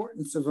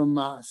importance of a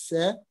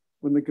ma'aseh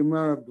when the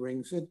Gemara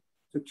brings it?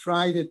 To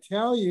try to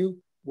tell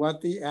you what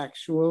the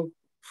actual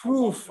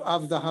proof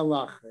of the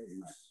halacha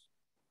is.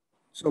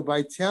 So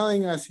by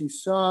telling us he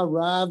saw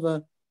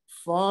Rava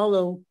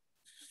follow,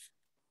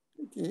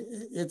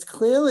 it's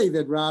clearly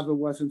that Rava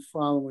wasn't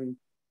following,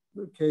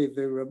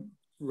 the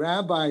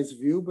rabbi's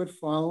view, but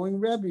following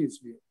Rebbe's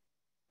view.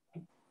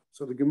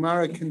 So the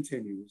Gemara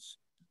continues.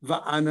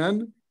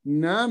 Va'anan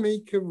nami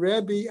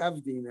kerebi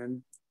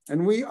avdinan,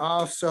 and we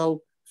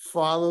also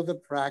follow the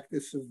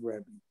practice of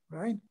Rebbe,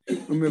 right?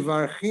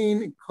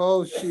 Umevarchin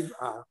kol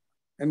shiv'ah,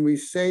 and we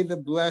say the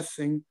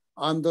blessing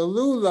on the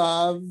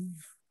lulav.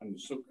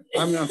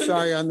 On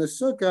the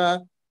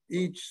sukkah,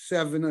 each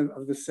 7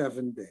 of the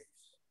 7 days.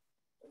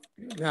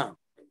 Now,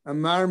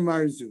 Amar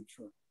Mar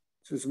Zutra,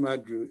 this is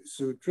Madru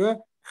Sutra,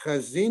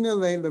 Chazina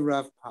Leila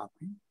Rav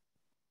Papi,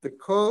 the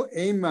Kol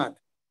Emat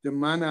de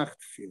Manach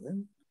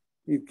Tfilin,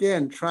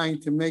 again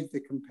trying to make the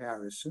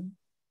comparison,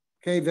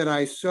 okay, that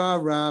I saw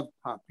Rav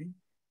Papi,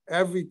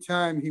 every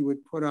time he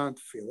would put on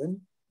Tfilin,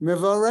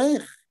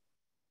 Mevarech,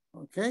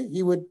 okay,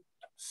 he would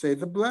say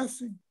the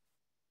blessing.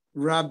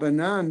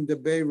 Rabbanan de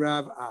Be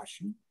Rav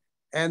Ashi,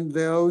 and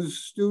those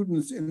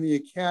students in the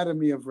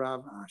academy of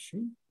Rav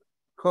Ashi,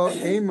 Kol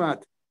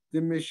Emat de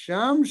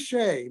Misham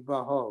Shei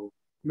Baho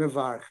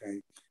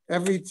Mevarche.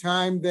 every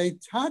time they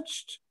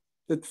touched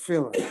the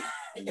tefillin,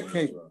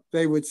 okay,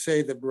 they would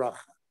say the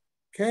bracha.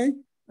 Okay,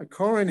 a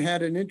Koren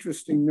had an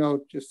interesting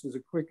note, just as a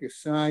quick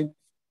aside,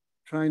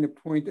 trying to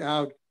point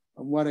out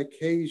on what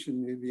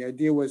occasion the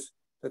idea was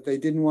that they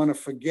didn't want to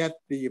forget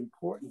the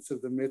importance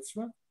of the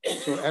mitzvah,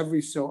 so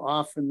every so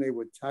often they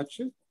would touch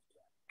it.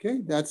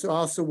 Okay, that's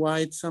also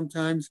why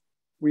sometimes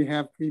we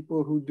have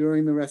people who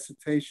during the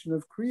recitation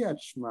of Kriyat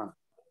Shema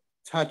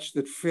touch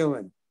the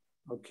tefillin,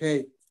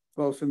 okay,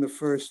 both in the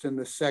first and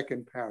the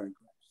second paragraphs.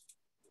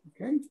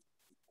 Okay,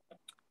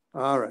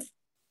 all right,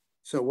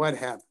 so what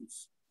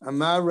happens?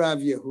 Amar Rav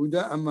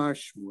Yehuda, Amar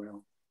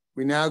Shmuel.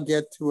 We now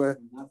get to a...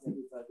 Not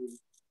everybody,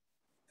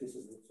 this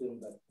is the film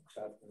that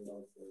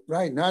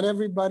right, not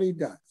everybody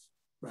does.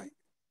 Right,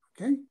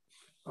 okay?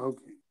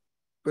 Okay.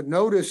 But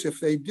notice if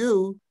they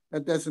do,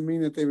 that doesn't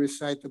mean that they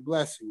recite the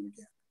blessing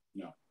again.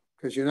 No.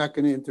 Because you're not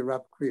going to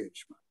interrupt Kriyat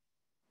Shema.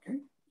 Okay?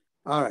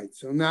 All right,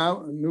 so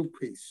now a new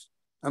piece.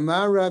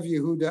 Amar Rav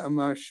Yehuda,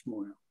 Amar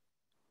Shmuel.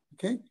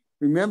 Okay?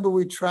 Remember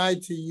we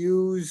tried to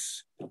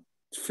use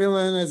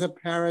tefillin as a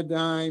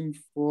paradigm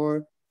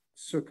for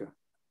sukkah.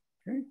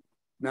 Okay?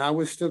 Now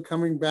we're still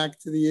coming back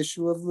to the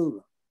issue of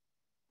lulav.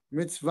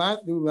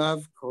 Mitzvat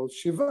lulav kol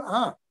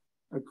shiva'ah,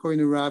 according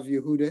to Rav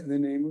Yehuda in the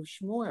name of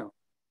Shmuel.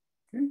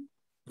 Okay?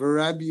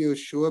 V'Rabbi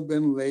Yoshua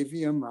ben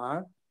Levi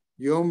Amar,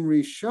 Yom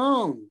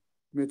Rishon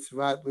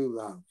mitzvat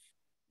lulav,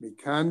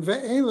 mikan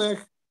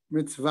ve'elech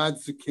mitzvat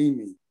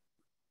zukini.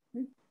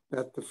 Okay?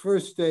 That the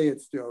first day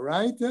it's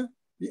d'oraita,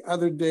 the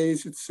other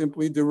days it's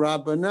simply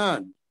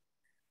d'Rabbanan.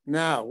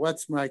 Now,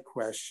 what's my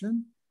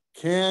question?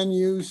 Can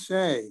you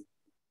say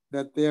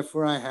that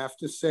therefore I have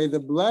to say the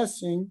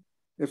blessing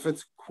if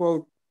it's,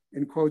 quote,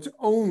 in quotes,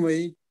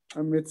 only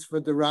a mitzvah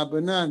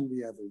d'Rabbanan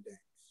the other days,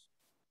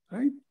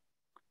 right?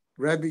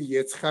 Rabbi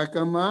Yitzchak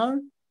Amar,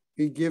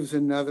 he gives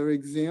another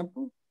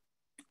example.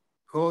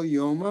 Kol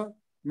Yoma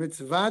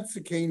mitzvat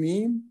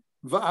zikenim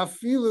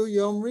va'afilu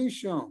Yom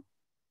Rishon.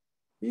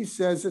 He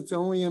says it's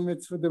only a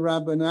mitzvah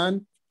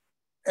d'Rabbanan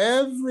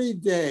every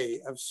day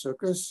of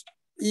Sukkot,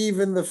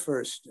 even the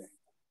first day.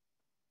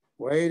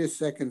 Wait a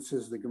second,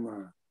 says the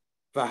Gemara.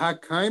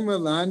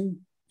 V'hakaimalan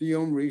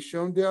Yom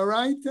Rishon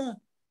de'oraita.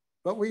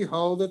 But we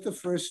hold that the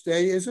first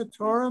day is a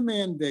Torah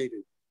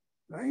mandated,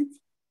 right?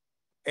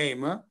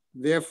 Ema,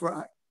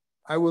 therefore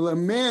I will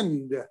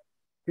amend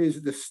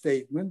the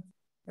statement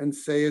and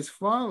say as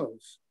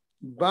follows.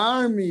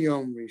 Bar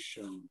miyom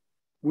rishon,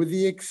 with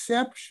the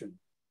exception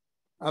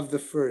of the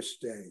first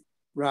day,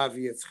 Rav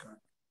Yitzchak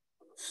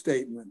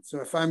statement.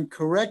 So if I'm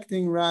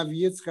correcting Rav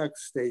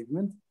Yitzchak's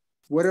statement,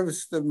 what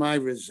is my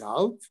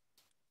result?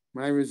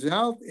 My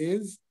result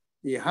is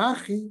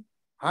Ihachi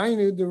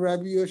Hainu de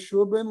Rabbi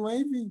Yoshua ben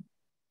Levi.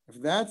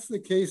 If that's the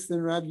case,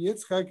 then Rabbi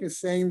Yitzchak is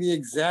saying the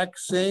exact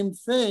same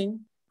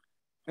thing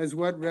as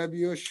what Rabbi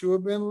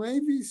Yoshua ben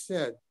Levi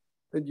said,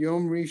 that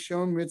Yom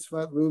Rishon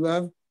mitzvat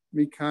lulav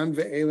mikan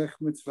ve'elech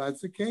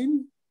mitzvat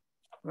zakeni,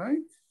 right?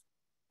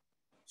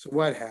 So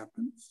what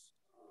happens?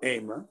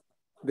 Ema.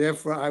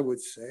 Therefore, I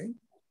would say,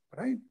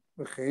 right?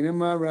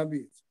 V'chein Rabbi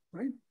Yitzchak,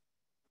 right?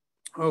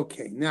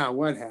 Okay, now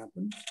what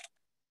happens?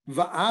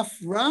 Va'af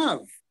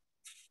Rav,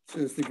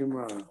 says the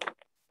Gemara.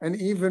 And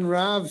even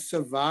Rav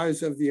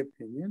Savars of the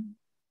opinion,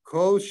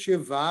 Kol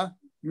Shiva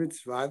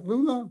Mitzvat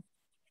Lulav,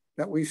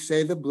 that we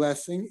say the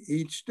blessing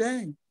each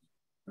day,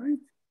 right?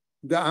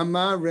 The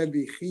Amar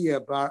Rebbe Chia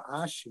Bar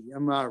Ashi,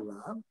 Amar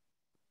Rav,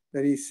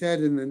 that he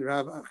said in the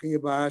Rav Chia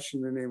Bar Ashi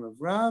in the name of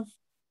Rav,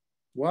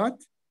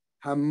 what?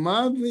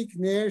 Hamadlik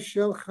Ner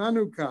Shel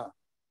Chanukah,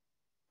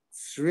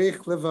 Tzrich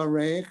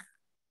Levarech,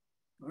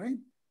 right?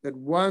 That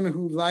one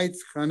who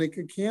lights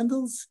Hanukkah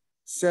candles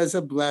says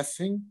a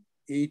blessing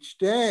each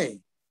day.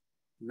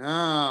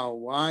 Now,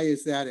 why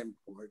is that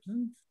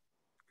important?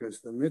 Because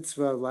the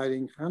mitzvah of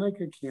lighting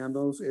Hanukkah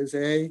candles is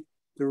a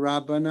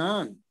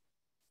d'Rabbanan,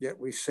 yet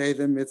we say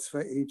the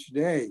mitzvah each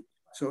day.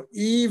 So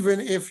even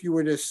if you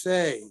were to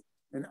say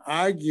and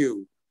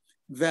argue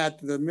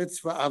that the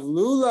mitzvah of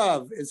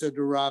lulav is a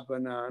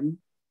d'Rabbanan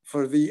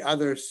for the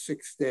other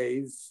 6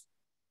 days,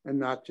 and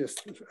not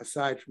just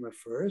aside from the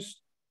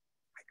first,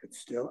 I could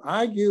still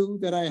argue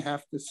that I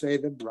have to say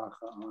the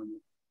bracha on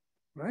it,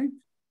 right?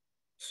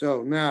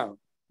 So now,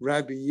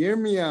 Rabbi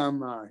Yirmiyah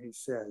Amar, he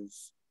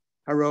says,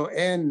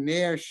 Haro'en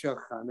ner shel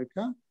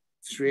Chanukah,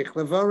 tzrich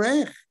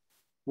levarech.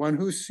 One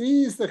who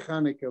sees the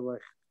Chanukah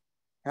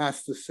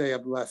has to say a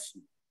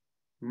blessing.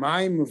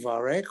 My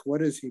mevarech,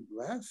 what does he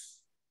bless?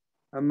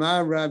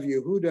 Amar Rav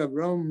Yehuda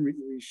Rom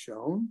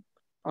Rishon,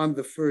 on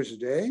the first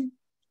day,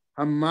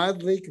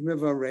 Hamadlik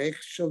mevarech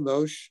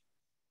shalosh,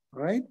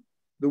 right?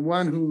 The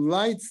one who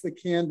lights the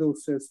candle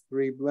says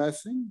 3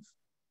 blessings.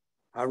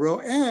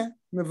 Haro'eh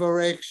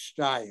mevarech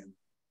shtayim.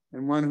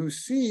 And one who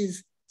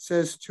sees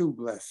says 2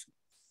 blessings.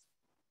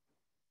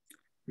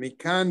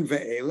 Mikan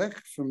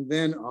ve'elech, from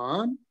then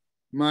on,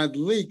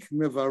 madlik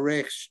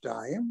mevarech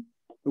shtayim,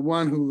 the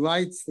one who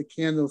lights the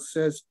candle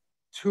says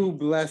 2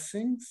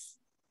 blessings.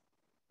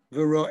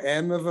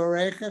 V'ro'eh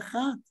mevarech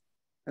echat,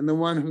 and the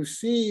one who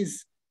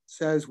sees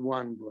says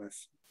 1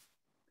 blessing.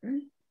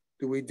 Okay?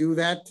 Do we do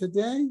that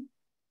today?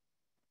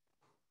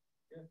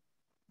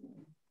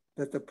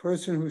 That the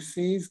person who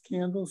sees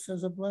candles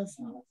says a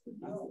blessing?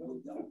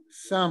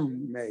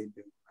 Some may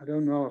do. I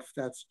don't know if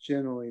that's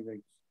generally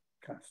the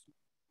custom.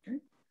 Okay.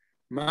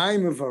 My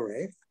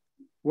Mavarech,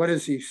 what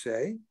does he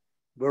say?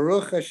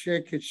 Baruch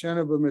Asher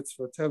Kitshanu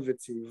b'mitzvotav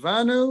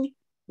v'tzivanu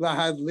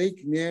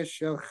lahadlik ner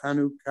shel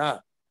Chanukah.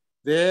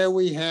 There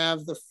we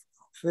have the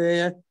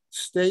fair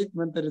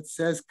statement that it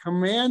says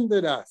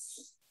commanded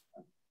us.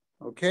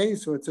 Okay,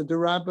 so it's a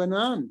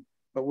derabanan,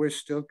 but we're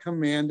still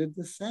commanded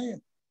to say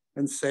it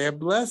and say a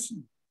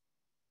blessing.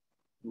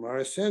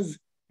 Gemara says,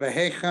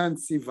 V'hechan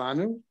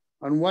tzivanu,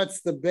 on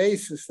what's the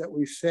basis that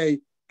we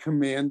say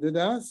commanded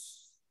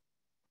us?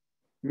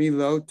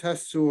 Milo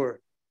tasur.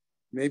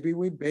 Maybe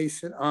we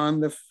base it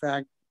on the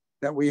fact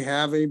that we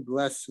have a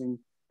blessing,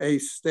 a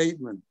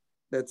statement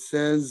that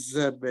says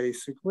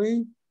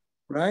basically,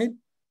 right?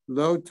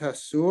 Lo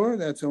tasur,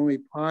 that's only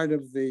part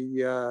of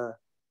the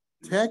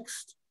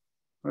text,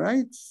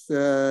 right?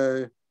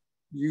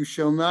 You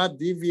shall not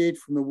deviate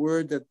from the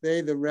word that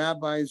they, the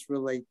rabbis,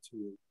 relate to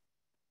you.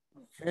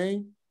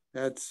 Okay,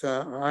 that's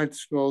Art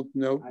Scroll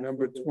note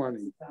number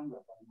 20.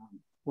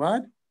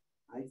 What?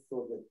 I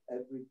thought that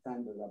every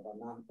time the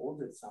Rabbanan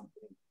ordered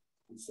something,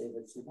 we say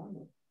that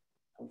Tzivanu.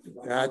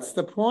 That's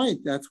the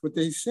point. That's what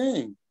they're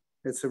saying.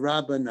 It's a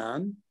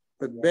Rabbanan,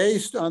 but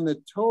based on the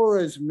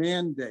Torah's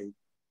mandate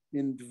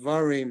in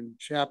Dvarim,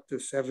 chapter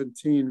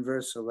 17,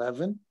 verse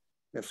 11,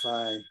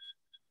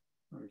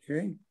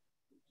 okay.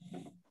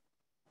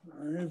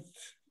 All right.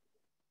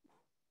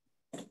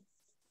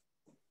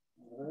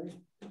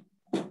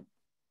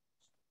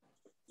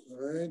 All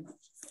right.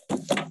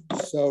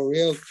 So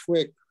real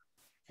quick,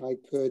 I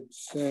could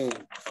say,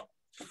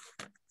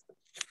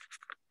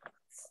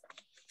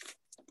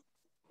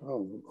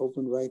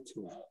 open right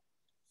to it.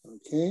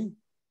 Okay.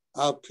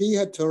 Al pi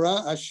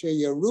haTorah asher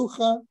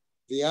yarucha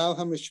v'al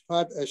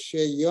hamishpat asher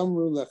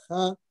yomru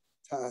lecha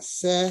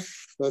ta'aseh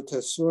lo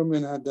tasur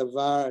min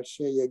hadavar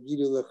asher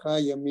yagidu lecha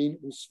yamin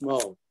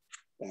usmol.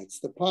 That's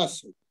the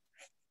pasuk.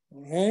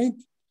 All right.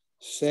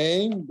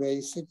 Saying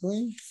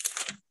basically,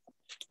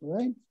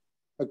 right?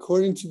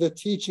 According to the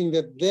teaching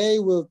that they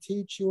will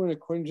teach you and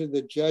according to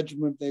the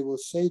judgment they will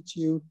say to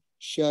you,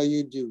 shall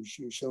you do.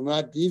 You shall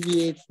not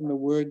deviate from the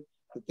word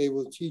that they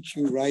will teach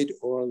you right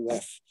or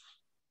left.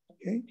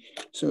 Okay,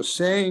 so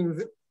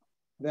saying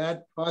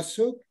that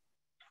pasuk,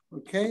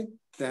 okay,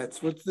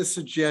 that's what the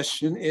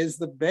suggestion is,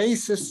 the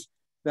basis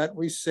that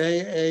we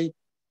say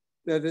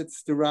that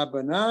it's the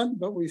Rabbanan,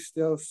 but we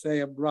still say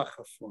a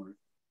bracha for it,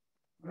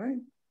 right?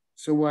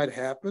 So what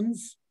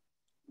happens?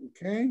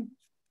 Okay,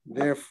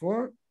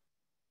 therefore,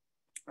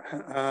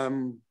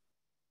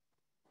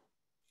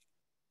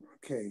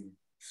 okay,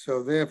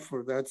 so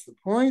therefore that's the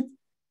point.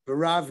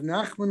 Rav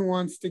Nachman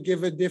wants to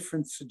give a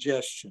different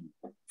suggestion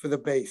for the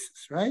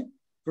basis, right?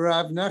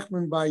 Rav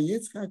Nachman by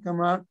Yitzchak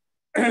Amar,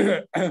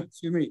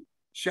 excuse me,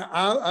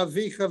 Sha'al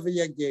Avicha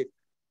v'yaged.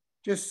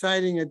 Just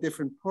citing a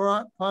different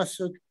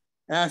pasuk,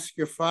 ask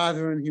your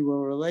father and he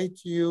will relate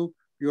to you,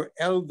 your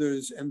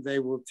elders and they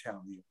will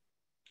tell you.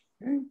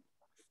 Okay?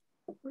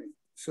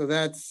 So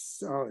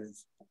that's all it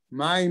is.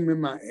 My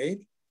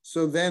mima'ed.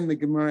 So then the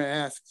Gemara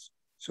asks,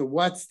 so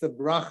what's the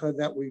bracha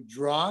that we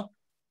drop?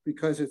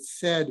 Because it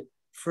said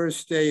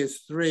first day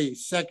is 3,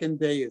 second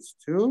day is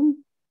 2.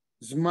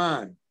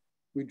 Zman.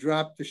 We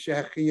drop the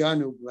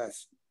Shechiyanu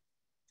blessing.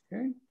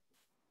 Okay.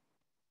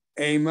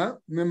 Ema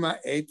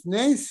mima'ed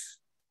nes.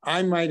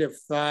 I might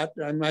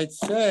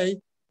say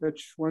that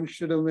one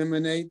should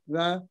eliminate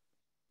the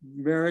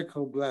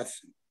miracle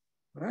blessing.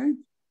 Right?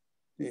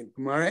 The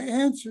Gemara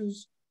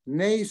answers,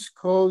 nes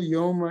kol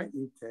yoma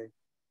ite.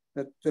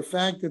 That the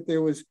fact that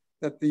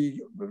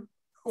the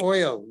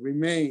oil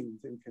remained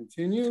and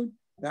continued,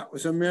 that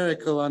was a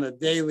miracle on a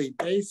daily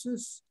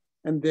basis,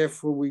 and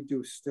therefore we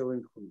do still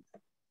include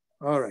it.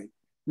 All right.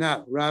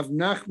 Now, Rav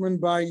Nachman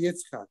bar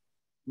Yitzchak,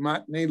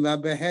 matnei la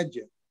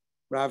behedya.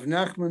 Rav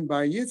Nachman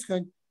bar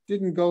Yitzchak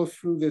didn't go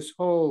through this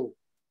whole,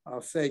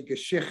 I'll say,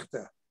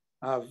 geschichte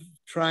of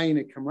trying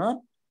to come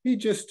up. He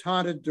just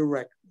taught it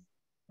directly.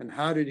 And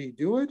how did he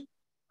do it?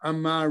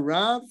 Amar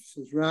Rav,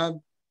 says Rav,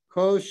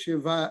 kol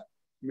shiva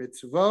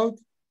mitzvot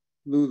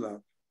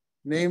lulav.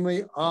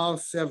 Namely, all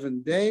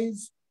 7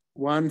 days,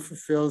 one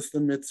fulfills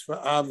the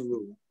mitzvah of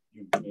lulav.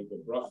 You make a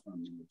bracha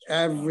on the mitzvah.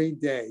 Every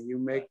day you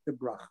make the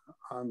bracha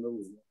on the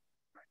lulav.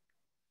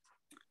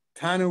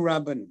 Tanu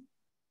Rabbanim,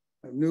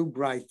 a new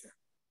braita.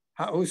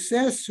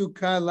 Ha'oseh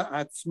sukkah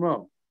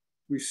la'atzmo.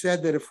 We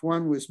said that if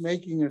one was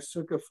making a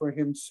sukkah for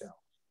himself,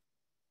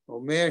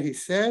 Omer, he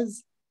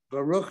says,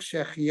 Baruch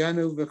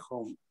shechianu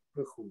v'chule.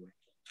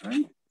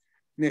 Right?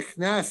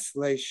 Nichnas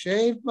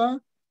le'sheva.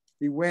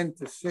 He went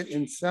to sit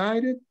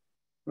inside it.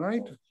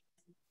 Right?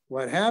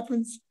 What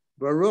happens?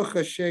 Baruch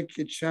Hashem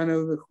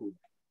kitshanu v'chule.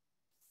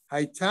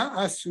 Hayta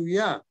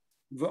asuya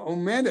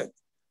v'omedet.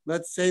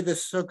 Let's say the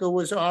sukkah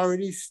was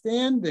already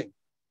standing.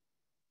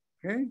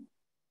 Okay?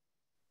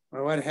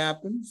 Well, what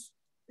happens?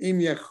 Im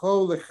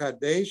yachol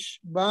lechadesh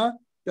ba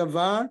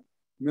davar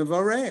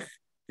mevarech.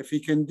 if he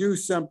can do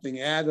something,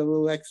 add a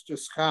little extra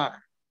schach,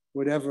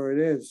 whatever it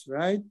is,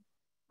 right?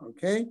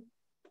 Okay,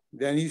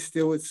 then he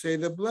still would say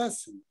the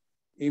blessing.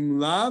 Im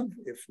lav,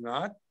 if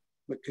not,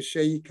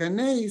 l'kashay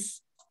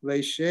yikanes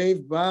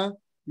leishev ba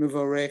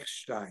mevarech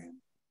shtayim.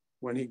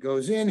 When he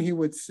goes in, he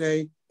would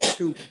say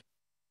two,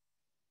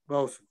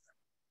 both of them.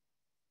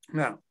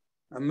 Now,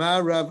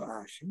 Amar Rav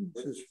Ashi,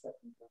 this is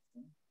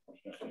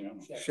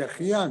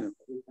Shechianu.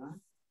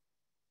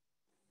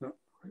 No,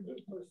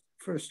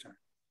 first time.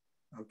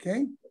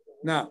 Okay?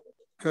 Now,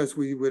 because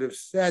we would have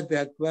said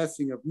that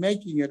blessing of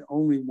making it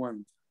only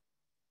one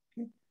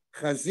time.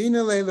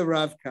 Chazina leila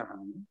Rav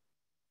Kahana.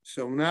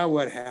 So now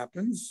what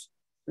happens?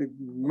 The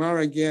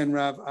Gemara again,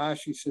 Rav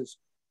Ashi says,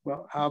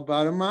 well, how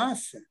about a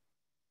maaseh?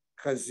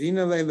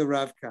 Chazina leila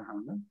Rav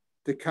Kahana.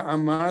 The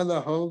Ka'amar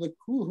laho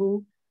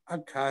lekuhu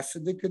akasa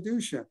de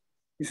kedusha.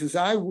 He says,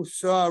 I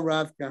saw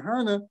Rav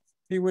Kahana.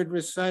 He would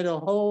recite a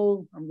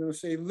whole, I'm going to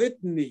say,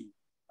 litany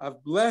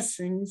of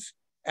blessings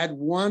at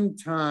one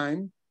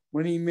time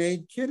when he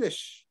made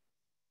Kiddush.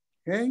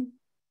 Okay?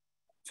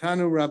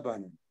 Tanu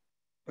Rabbanim.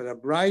 But a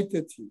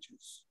Braita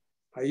teaches,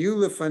 Hayu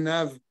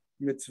lefanav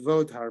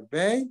mitzvot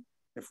harbe,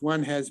 if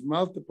one has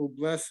multiple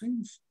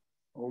blessings,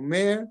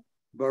 Omer,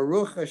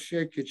 Baruch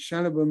asher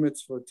kitshanu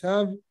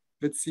b'mitzvotav,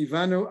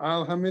 v'tzivanu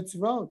al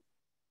hamitzvot,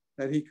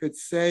 that he could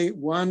say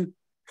one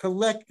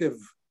collective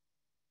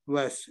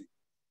blessing.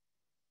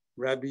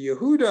 Rabbi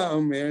Yehuda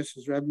Omer,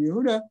 says Rabbi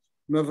Yehuda,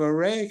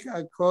 Mavarech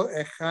akol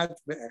echat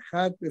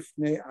ve'echat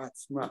b'fnei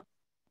atzma.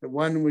 The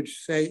one which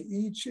say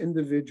each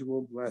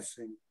individual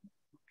blessing.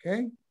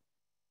 Okay?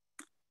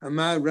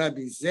 Amar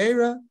Rabbi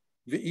Zera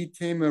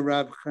ve'itema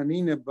Rav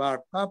Chanina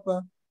bar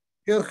Papa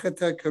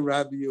hilchata ka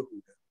Rabbi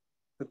Yehuda.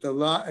 But the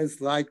law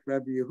is like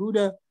Rabbi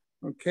Yehuda.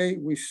 Okay,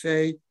 we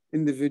say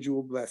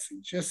individual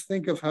blessings. Just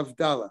think of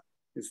Havdalah.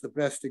 It's the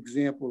best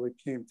example that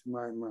came to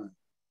my mind.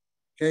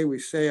 Okay, we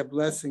say a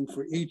blessing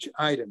for each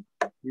item.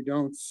 We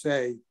don't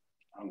say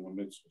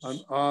on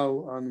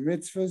all on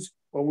mitzvahs,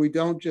 or we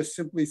don't just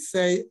simply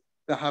say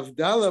the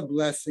Havdalah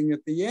blessing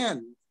at the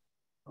end.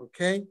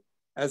 Okay,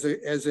 as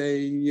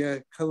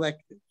a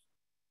collective.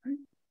 Right?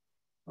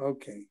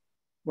 Okay,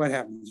 what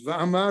happens?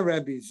 Va'amar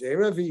Rabbi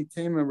Zera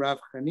v'itema Rav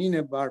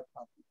Chanina bar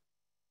Papa.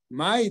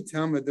 My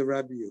Tama the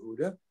Rabbi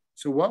Yehuda.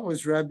 So what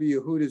was Rabbi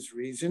Yehuda's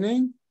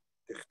reasoning?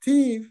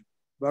 Tichtiv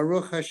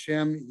Baruch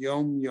Hashem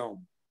Yom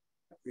Yom.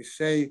 We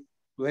say,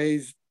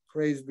 praise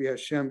be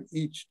Hashem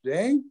each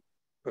day.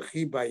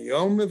 We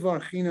only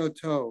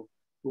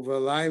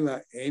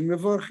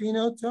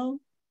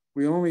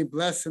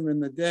bless him in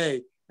the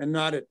day and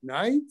not at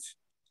night.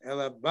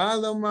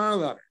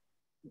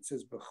 It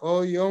says,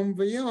 B'chol yom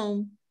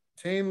v'yom,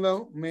 tein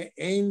lo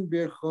me'ein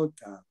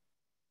birchotav.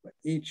 But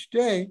each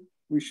day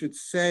we should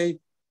say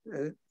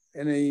in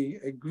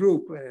a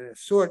group, an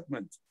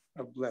assortment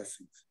of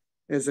blessings.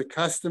 There's a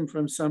custom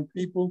from some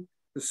people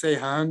to say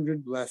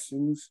 100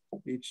 blessings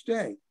each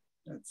day.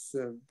 That's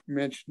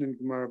mentioned in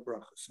Gemara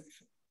Bracha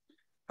Sefer.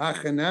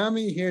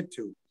 Hachanami here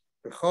too.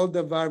 B'chol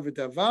davar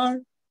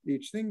v'davar,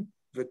 each thing.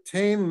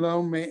 V'tein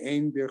lo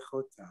me'ein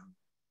birchotav.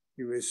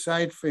 You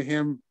recite for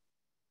him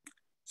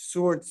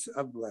sorts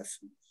of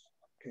blessings.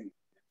 Okay.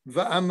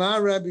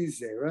 Va'amar Rabbi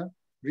Zera,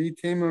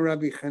 v'itema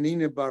Rabbi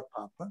Chanina bar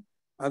Papa.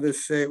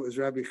 Others say it was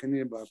Rabbi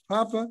Chanina bar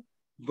Papa.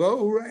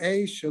 Bo'u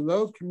ra'ei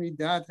shelo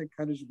k'midat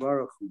HaKadosh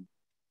Baruch Hu.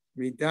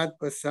 Midat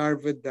basar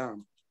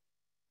v'dam,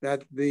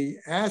 that the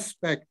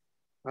aspect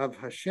of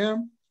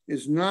Hashem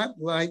is not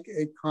like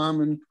a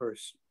common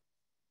person,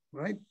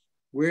 right?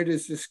 Where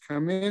does this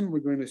come in? We're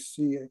going to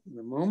see it in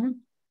a moment.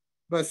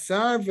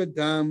 Basar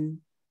v'dam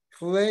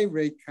klei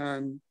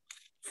rekan,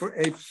 for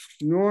a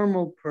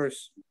normal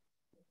person,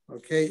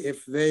 okay?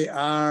 If they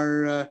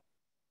are, I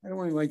don't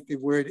really like the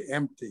word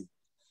empty,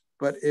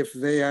 but if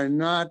they are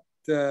not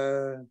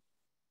an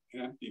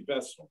empty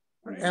vessel.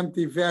 An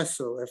empty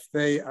vessel, if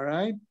they, all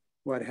right?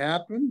 What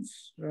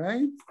happens,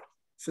 right?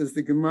 Says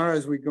the Gemara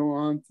as we go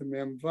on to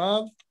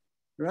Memvav,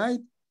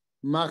 right?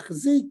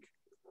 Machzik,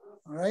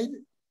 all right?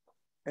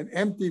 An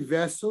empty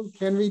vessel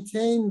can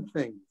retain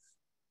things.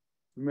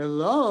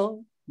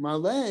 Melo,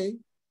 malay,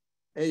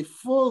 a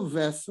full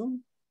vessel,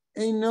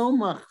 a no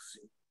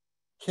machzik,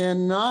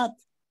 cannot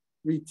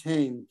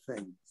retain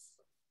things.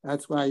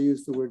 That's why I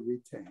use the word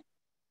retain,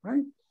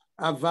 right?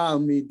 Aval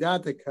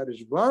midat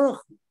HaKadosh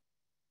Baruch Hu,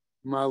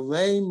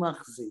 malay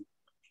machzik.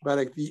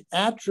 But the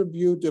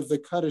attribute of the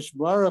Kadosh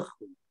Baruch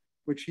Hu,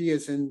 which he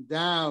has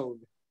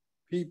endowed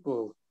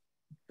people,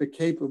 the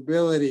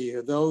capability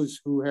of those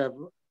who have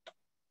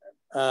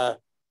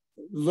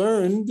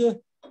learned,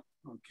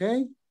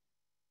 okay?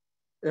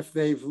 If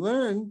they've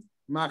learned,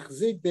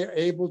 machzik, they're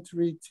able to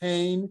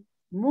retain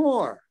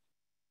more.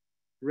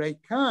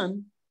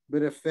 Rekan,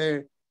 but if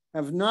they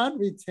have not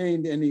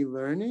retained any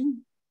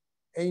learning,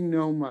 ain't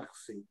no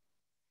machzik.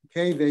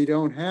 Okay, they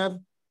don't have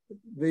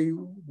the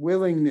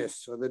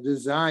willingness or the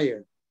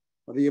desire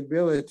or the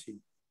ability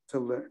to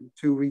learn,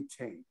 to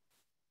retain.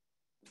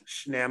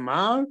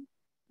 Shneamar,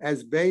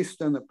 as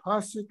based on the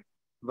pasuk,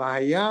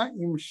 Vaya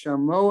im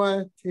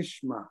shamoa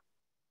tishma.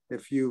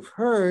 If you've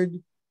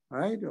heard,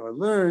 right? Or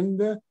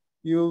learned,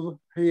 you'll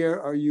hear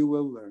or you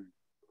will learn.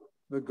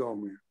 The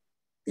Gomer.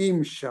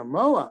 Im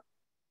shamoa,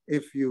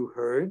 if you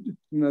heard,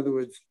 in other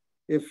words,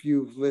 if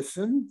you've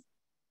listened,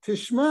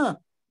 tishma,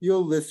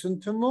 you'll listen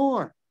to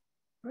more,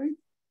 right?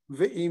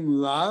 Ve'im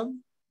lav,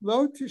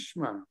 lo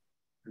tishma.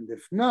 And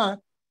if not,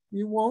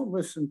 you won't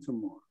listen to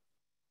more.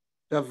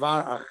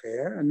 Davar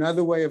acher,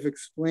 another way of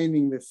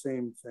explaining the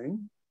same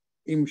thing.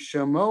 Im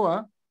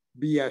shamoa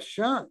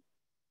biyashan.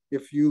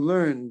 If you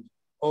learned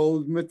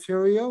old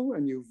material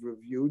and you've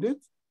reviewed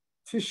it,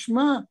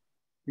 tishma,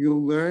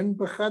 you'll learn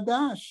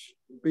b'chadash,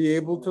 be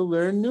able to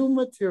learn new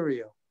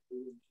material.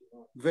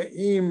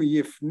 Ve'im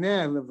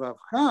yifneh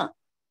levavcha,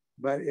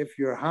 but if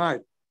your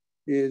heart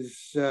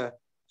is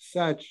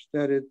such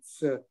that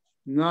it's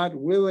not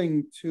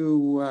willing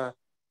to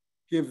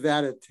give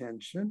that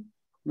attention.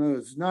 No,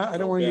 it's not. I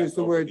don't want to use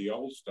the word the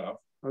old stuff.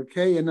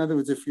 Okay, in other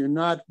words, if you're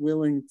not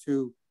willing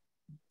to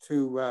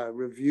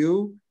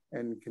review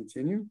and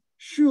continue,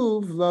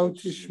 shuv lo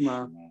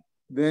tishma,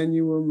 then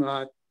you will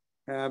not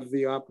have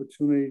the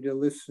opportunity to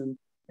listen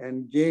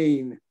and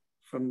gain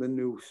from the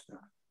new stuff.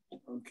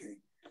 Okay,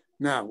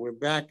 now we're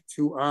back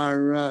to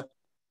our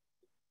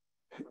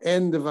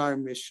end of our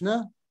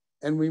Mishnah.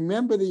 And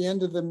remember, the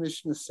end of the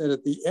Mishnah said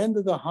at the end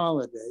of the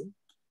holiday,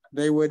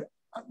 they would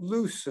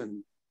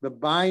loosen the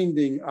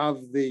binding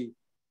of the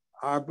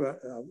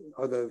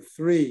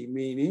three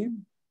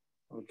meaning,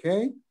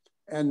 okay?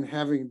 And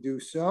having do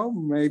so,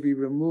 maybe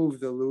remove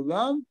the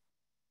lulav,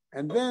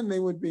 and then they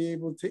would be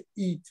able to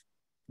eat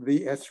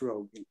the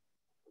esrogim,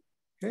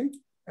 okay?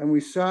 And we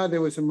saw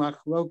there was a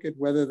machloket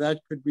whether that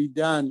could be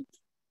done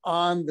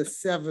on the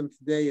seventh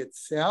day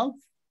itself,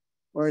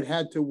 or it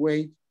had to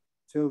wait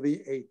till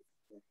the eighth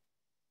day.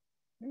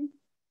 Okay?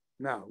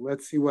 Now,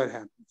 let's see what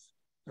happens.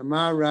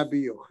 Amar Rabbi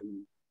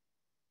Yochanan.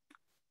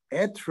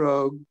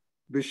 Etrog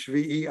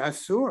b'shvi'i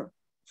asur,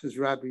 says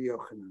Rabbi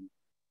Yochanan.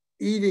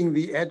 Eating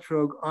the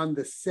etrog on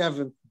the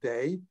seventh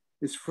day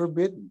is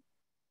forbidden.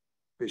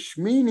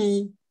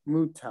 B'shmini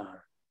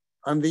mutar.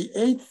 On the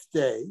eighth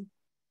day,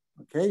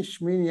 okay,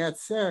 shmini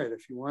atzeret,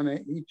 if you want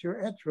to eat your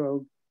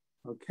etrog,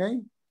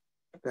 okay,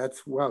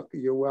 that's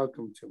welcome. You're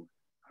welcome to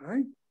it. All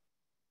right.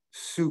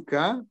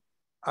 Sukkah,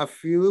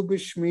 afilu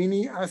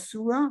b'shmini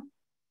asura,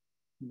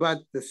 but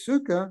the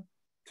sukkah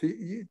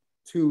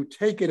to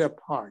take it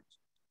apart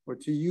or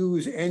to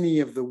use any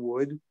of the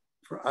wood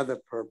for other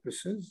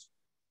purposes,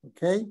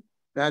 okay,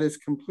 that is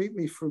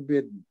completely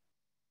forbidden.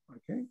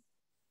 Okay.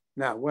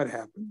 Now what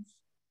happens?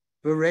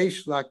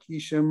 V'reish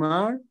Lakish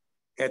amar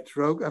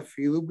etrog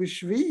afilu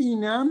b'shvi'i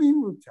nami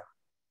mutar.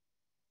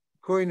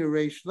 According to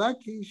Reish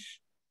Lakish,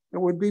 it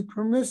would be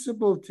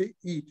permissible to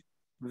eat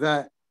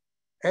the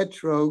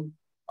etrog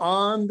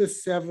on the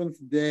seventh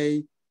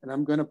day, and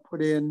I'm going to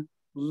put in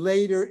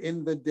later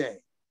in the day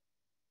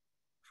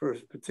for a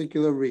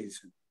particular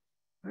reason,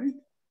 right?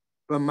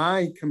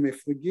 B'mai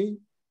kamiflagi,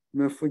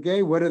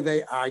 miflagi, what are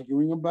they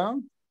arguing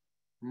about?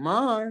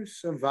 Mar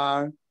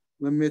savar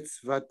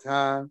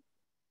lemitzvata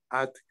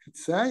at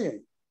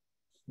kutsaye.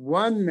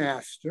 One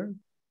master,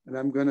 and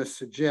I'm going to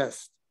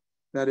suggest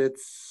that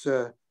it's,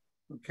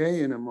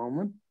 okay, in a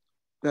moment,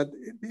 that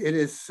it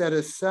is set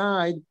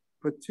aside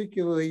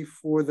particularly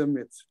for the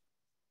mitzvah.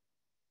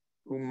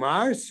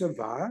 Umar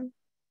savar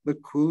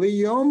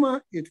l'kuli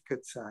yoma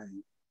itkatzai,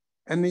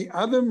 and the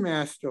other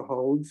master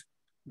holds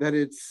that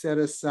it's set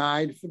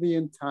aside for the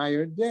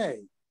entire day.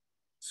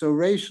 So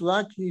Reish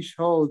Lakish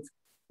holds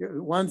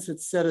once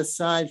it's set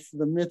aside for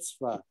the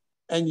mitzvah,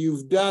 and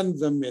you've done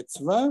the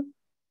mitzvah,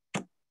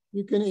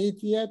 you can eat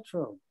the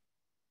etrog.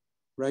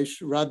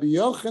 Rabbi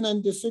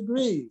Yochanan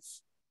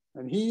disagrees,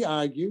 and he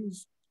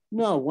argues,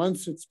 no,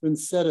 once it's been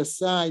set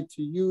aside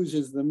to use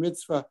as the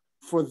mitzvah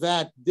for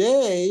that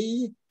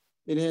day,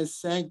 it has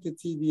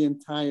sanctity the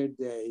entire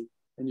day,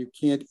 and you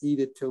can't eat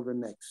it till the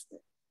next day,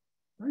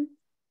 right?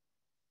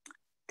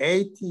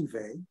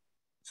 Eitive,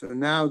 so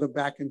now the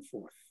back and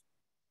forth.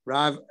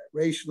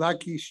 Reish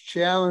Lakish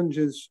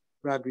challenges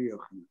Rabbi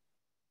Yochanan.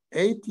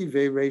 Eitive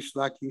Reish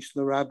Lakish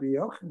LaRabbi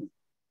Yochanan.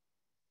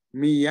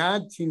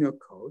 Miyad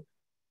tinokot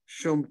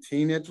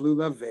shomtinet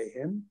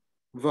lulavehen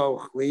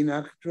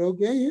vochlinach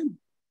drogehen.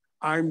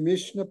 Our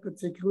Mishnah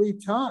particularly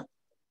taught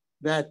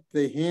that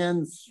the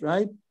hands,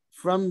 right,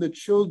 from the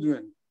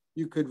children,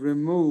 you could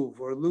remove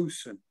or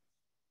loosen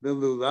the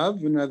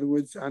lulav, in other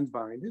words,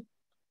 unbind it,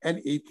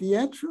 and eat the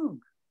etrog.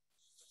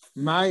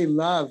 My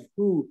love,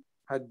 who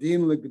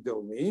hadin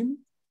legdolim,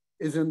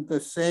 isn't the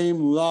same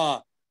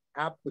law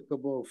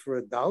applicable for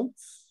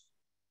adults?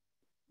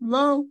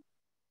 No.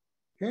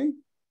 Okay.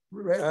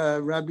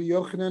 Rabbi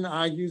Yochanan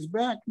argues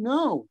back,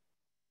 no.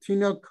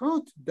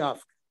 Tinokot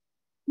dafka.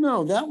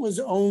 No, that was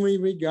only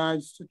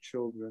regards to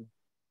children.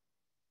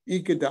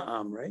 Ika da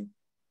amre.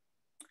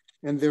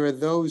 And there are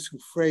those who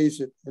phrase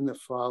it in the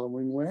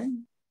following way.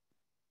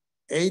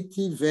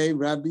 Eitive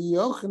Rabbi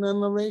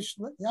Yochanan l'Reish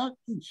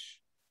Lakish.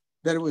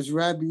 That it was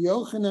Rabbi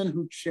Yochanan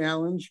who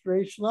challenged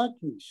Reish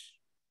Lakish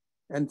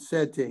and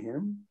said to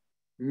him,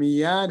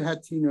 Miyad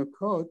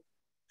hatinokot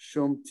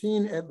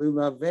shomtin et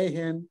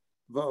lulavehen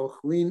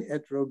va'ochlin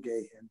et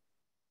rogehen.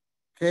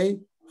 Okay,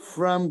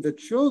 from the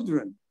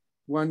children,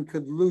 one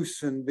could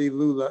loosen the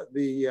lulav,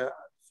 the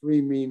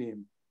 3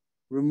 minim,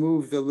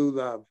 remove the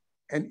lulav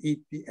and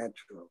eat the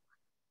etrog.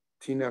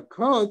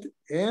 Tinakot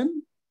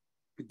and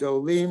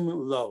gdolim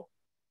lo.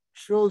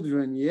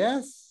 Children,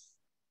 yes.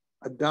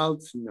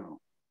 Adults, no.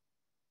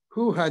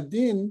 Hu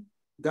hadin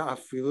da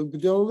afilu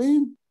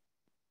gdolim.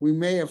 We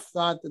may have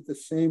thought that the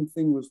same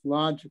thing was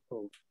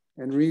logical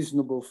and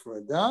reasonable for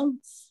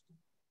adults.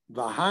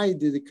 Vahai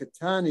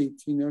didikatani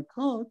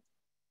tinakot.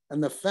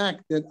 And the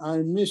fact that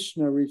our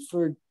Mishnah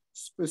referred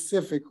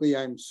specifically,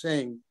 I'm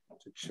saying,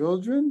 to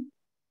children,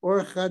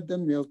 or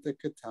chadamilta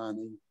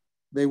katani.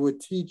 They were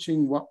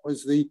teaching what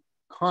was the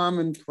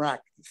common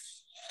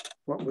practice,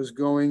 what was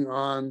going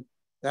on.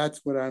 That's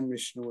what our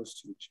Mishnah was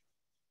teaching.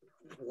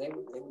 They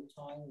were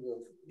tying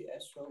the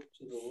esrog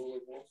to the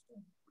lulav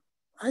also?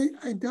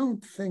 I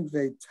don't think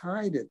they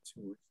tied it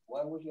to it.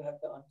 Why would you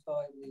have to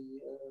untie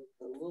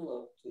the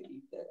lulav to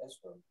eat the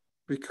esrog?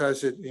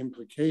 Because the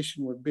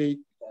implication would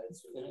be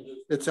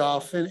It's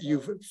all finished.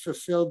 You've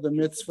fulfilled the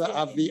mitzvah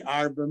of the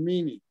arba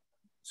minim.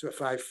 So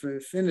if I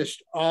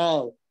finished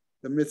all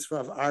the mitzvah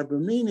of arba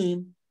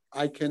minim,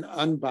 I can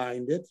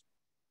unbind it,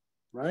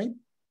 right?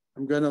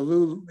 I'm going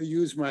to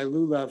use my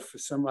lulav for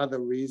some other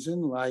reason,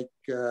 like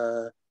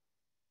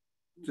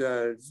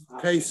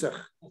Pesach.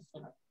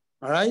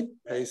 All right,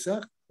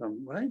 Pesach,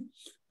 right?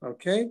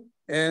 Okay,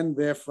 and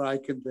therefore I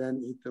could then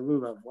eat the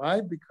lulav.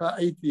 Why? Because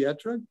I eat the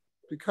etrog.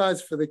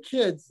 Because for the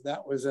kids,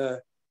 that was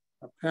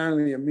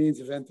apparently a means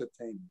of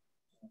entertainment.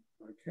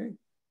 Okay.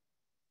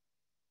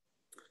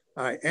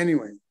 All right.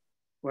 Anyway,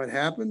 what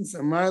happens?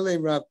 Amarle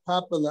Rav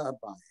Papa la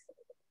Abai.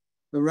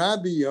 The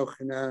Rabbi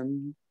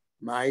Yochanan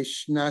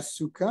Ma'ishna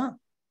Sukkah.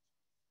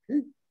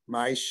 Okay.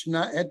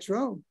 Ma'ishna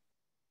Etro.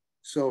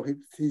 So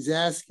he's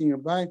asking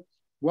about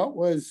what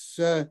was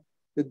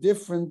the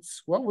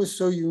difference, what was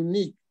so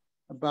unique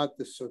about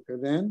the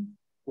Sukkah then?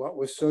 What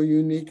was so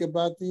unique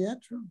about the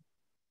Etro?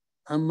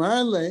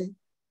 Amarle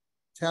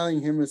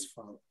telling him as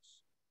follows.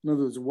 In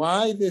other words,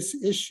 why this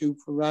issue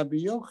for Rabbi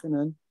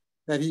Yochanan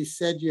that he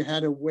said you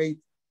had to wait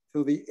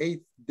till the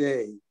 8th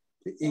day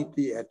to eat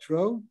the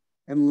etrog,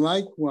 and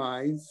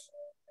likewise,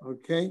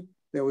 okay,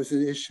 there was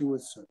an issue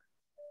with sukkah.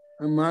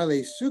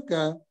 Amarle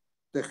sukkah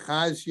the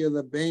chazia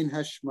lebein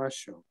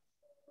hashmasho.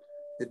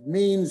 It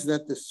means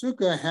that the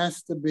sukkah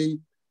has to be,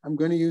 I'm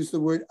going to use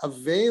the word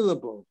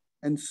available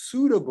and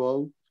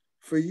suitable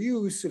for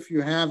use if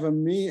you have a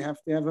meal,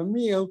 have to have a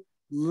meal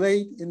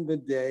late in the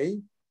day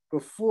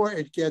before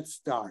it gets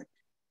dark.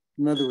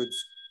 In other words,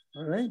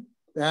 all right,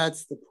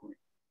 that's the point.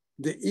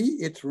 The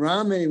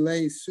itrame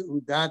le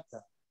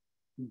suudata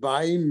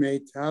by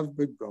metav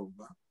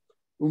begova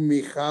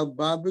umichal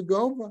ba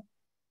begova.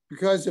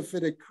 Because if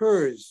it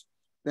occurs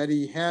that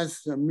he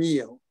has a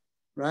meal,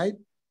 right,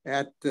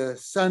 at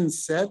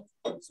sunset,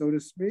 so to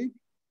speak,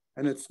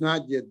 and it's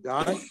not yet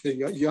dark, the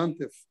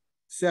Yontif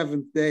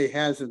 7th day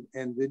hasn't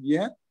ended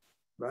yet,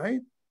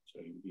 right? So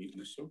you eat in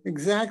the sukkah?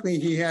 Exactly.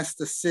 He has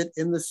to sit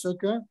in the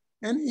sukkah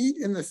and eat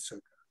in the sukkah.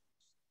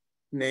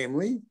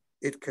 Namely,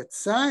 it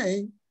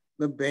katsai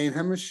lebein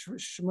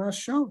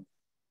hamashmashot.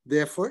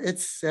 Therefore,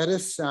 it's set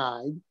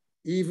aside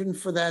even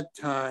for that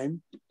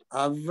time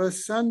of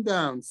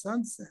sundown,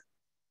 sunset.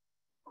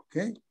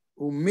 Okay?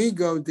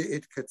 Umigo de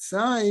it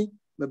katsai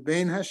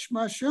lebein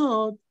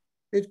hashmashot,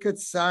 it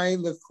katsai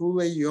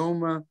lekule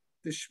yoma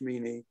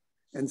deshmini.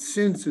 And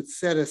since it's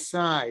set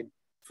aside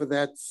for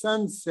that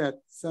sunset,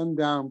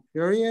 sundown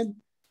period,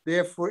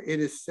 therefore it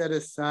is set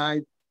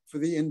aside for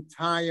the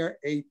entire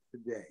 8th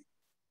day.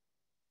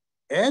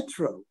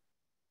 Etrog,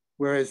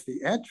 whereas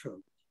the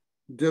etrog,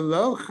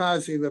 delo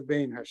chazi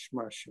lebein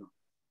hashmasho,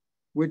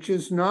 which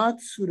is not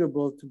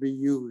suitable to be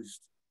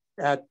used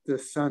at the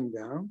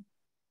sundown,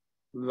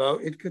 lo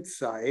it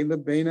katsai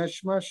lebein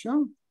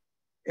hashmasho.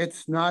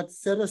 It's not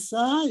set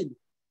aside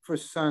for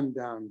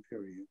sundown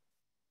period.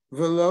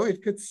 Velo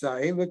it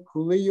katsai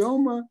lekule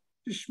yoma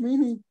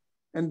deshmini,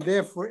 and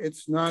therefore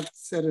it's not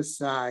set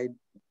aside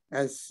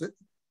as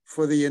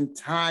for the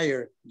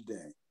entire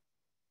day.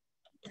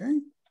 Okay.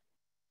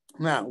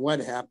 Now, what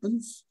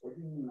happens?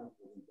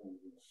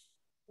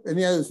 And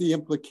the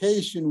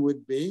implication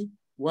would be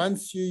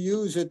once you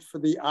use it for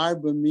the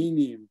arba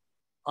minim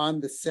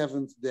on the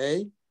 7th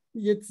day,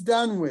 it's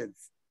done with.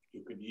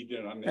 You could eat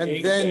it on the 8th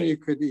and then day. You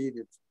could eat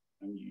it.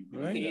 And you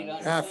Right? eat it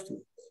on After.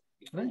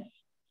 Right?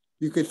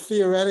 You could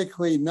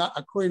theoretically, not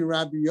according to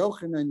Rabbi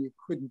Yochanan, you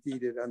couldn't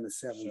eat it on the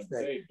 7th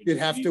day. You'd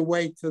have to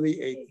wait till the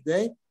 8th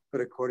day.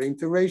 But according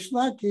to Reish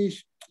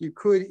Lakish, you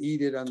could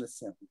eat it on the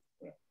 7th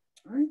day.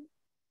 Right?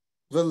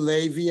 The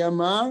Levi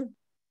Amar,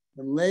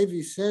 and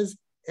Levi says,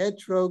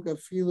 Etrog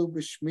afilu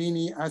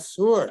b'shmini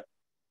asur.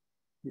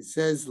 He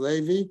says,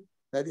 Levi,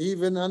 that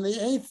even on the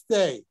 8th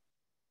day,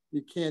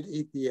 you can't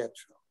eat the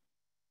etrog.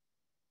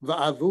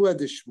 Va'avua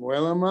de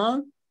Shmuel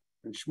Amar,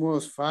 and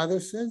Shmuel's father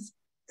says,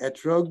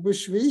 Etrog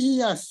b'shvi'i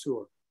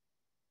asur.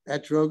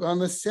 Etrog on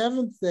the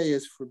 7th day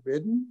is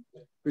forbidden.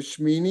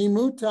 B'shmini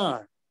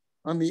mutar.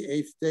 On the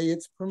 8th day,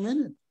 it's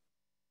permitted.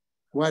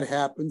 What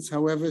happens,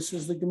 however,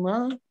 says the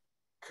Gemara?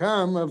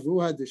 Kam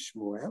Avuha de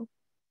Shmuel,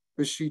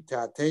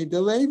 B'shitate de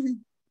Levi.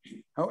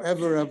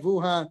 However,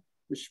 Avuha,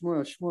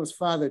 Shmuel's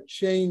father,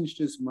 changed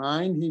his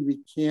mind. He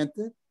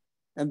recanted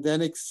and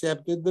then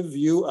accepted the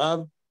view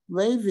of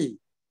Levi.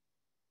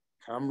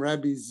 Kam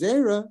Rabbi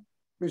Zera,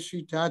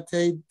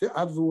 B'shitate de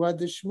Avuha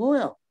de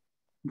Shmuel.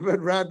 But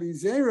Rabbi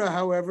Zera,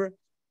 however,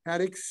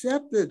 had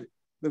accepted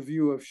the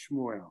view of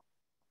Shmuel.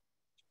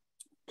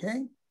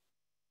 Okay?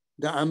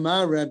 The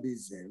Amar Rabbi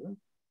Zera,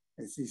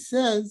 as he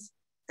says,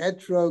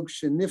 Etrog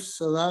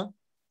shenifsala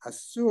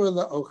asur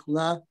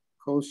la'ochla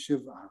kol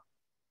shiva.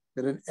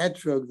 That an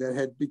etrog that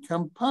had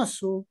become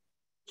pasul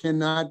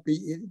cannot be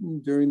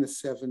eaten during the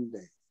 7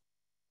 days.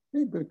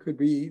 Okay, but it could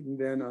be eaten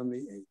then on the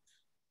 8th.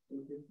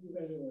 If you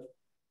had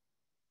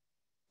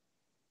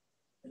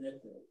an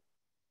etrog,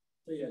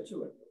 so you had 2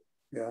 etrogs.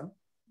 Yeah.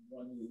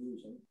 One you're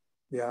using.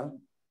 Yeah.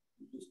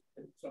 You just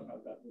somehow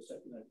got the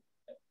second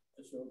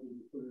etrog and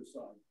you put it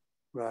aside.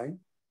 Right.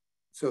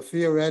 So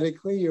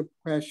theoretically, your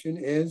question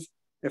is,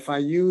 if I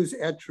use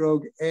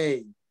etrog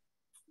A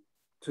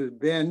to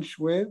bench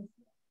with,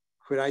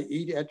 could I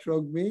eat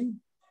etrog B?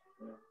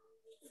 Yeah.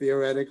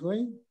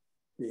 Theoretically,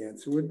 the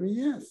answer would be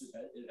yes.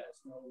 It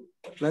has no...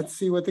 Let's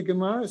see what the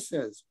Gemara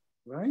says,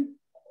 right?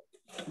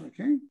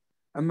 Okay.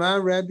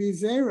 Amar Rabbi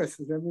Zera,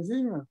 says Rabbi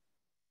Zera.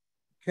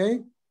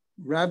 Okay.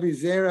 Rabbi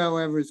Zera,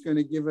 however, is going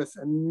to give us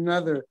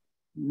another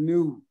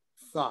new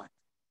thought.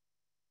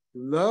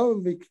 Lo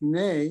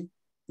liknei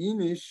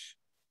inish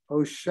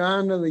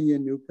Hoshana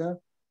liyanuka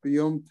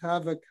b'yom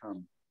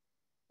tavakam.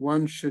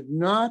 One should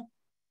not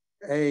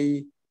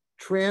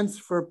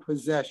transfer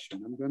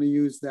possession. I'm going to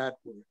use that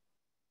word.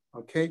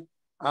 Okay,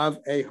 of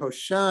a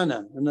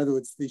Hoshana. In other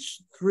words,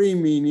 these 3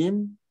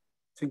 meaning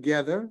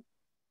together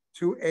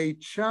to a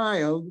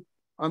child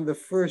on the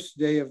first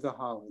day of the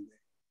holiday.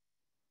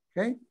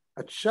 Okay,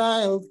 a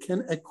child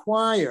can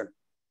acquire,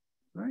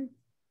 right?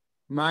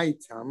 My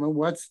Tama,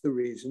 what's the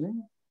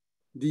reasoning?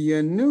 The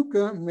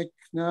Yanuka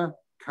Mikna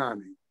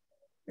Kane.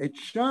 A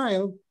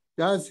child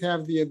does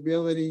have the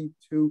ability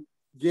to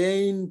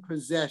gain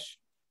possession.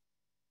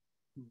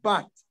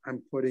 But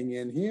I'm putting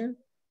in here,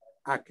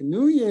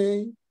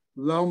 Aknuye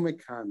lo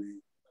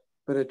mekane.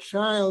 But a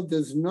child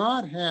does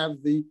not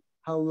have the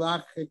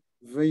halachic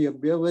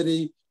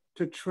ability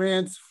to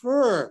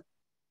transfer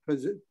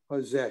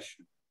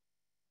possession.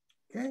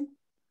 Okay?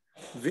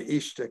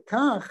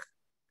 V'ishtakach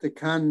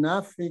tekan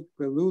nafik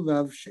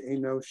belulav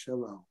she'eno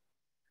shalom.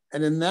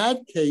 And in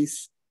that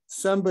case,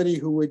 somebody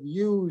who would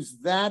use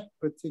that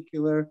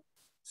particular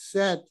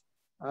set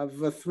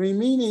of 3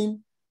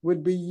 meaning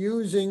would be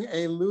using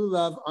a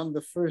lulav on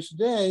the first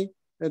day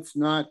that's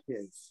not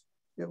his.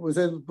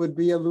 Would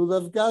be a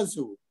lulav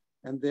gazu,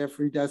 and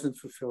therefore he doesn't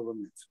fulfill the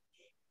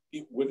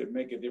mitzvah. Would it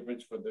make a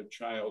difference for the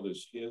child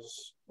is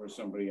his or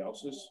somebody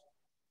else's?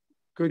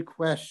 Good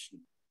question.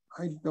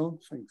 I don't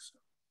think so.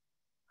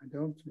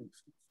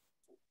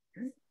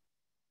 Okay.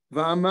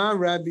 V'amar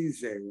Rabbi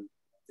Zera.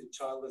 The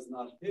child is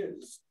not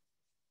his,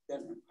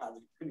 then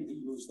how can he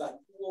use that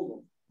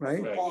lulav?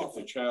 Right. If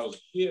the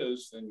child's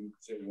his, then you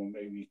say, well,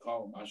 maybe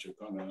call him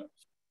Ashakana.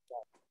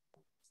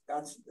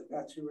 That's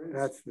your answer.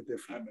 That's the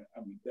difference.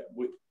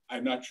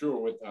 I'm not sure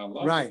what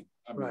right.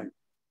 Right.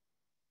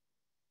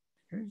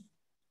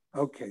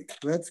 Okay,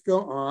 let's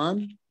go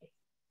on.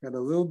 Got a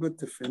little bit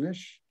to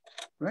finish.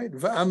 Right.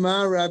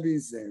 V'amar Rabbi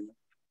Zera.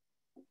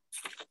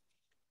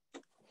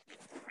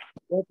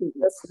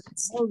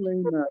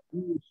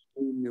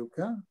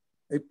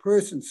 A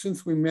person,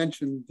 since we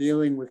mentioned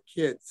dealing with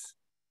kids,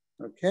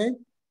 okay,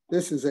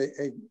 this is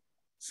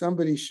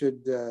somebody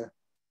should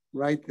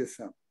write this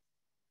up,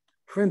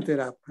 print it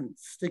up, and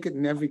stick it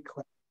in every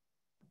class.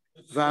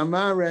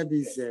 V'amar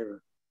Rabbi Zera,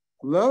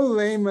 lo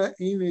lema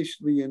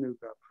inish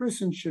liyanuka. A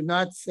person should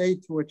not say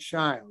to a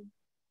child,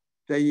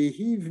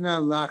 "Dayehivna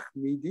lach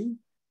midi,"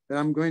 that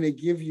I'm going to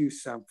give you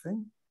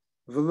something,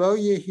 v'lo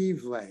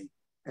yehivle,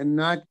 and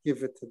not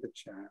give it to the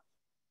child.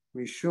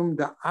 Mishum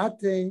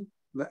da'ate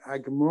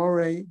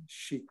le'agmore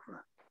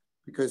shikra,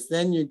 because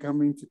then you're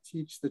coming to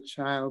teach the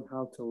child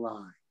how to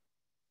lie,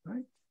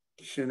 right?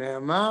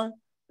 Shenema,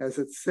 as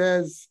it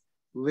says,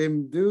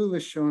 limdu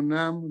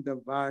l'shonam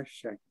davar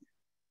sheker.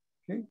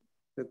 Okay,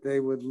 that they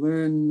would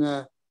learn,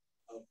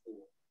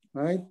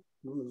 right,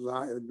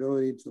 the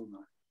ability to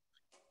lie.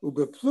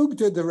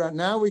 Ubeplugta de,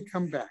 now we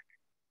come back.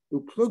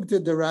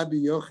 Uplugta de Rabbi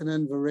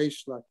Yochanan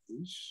v'Reish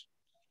Lakish.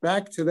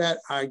 Back to that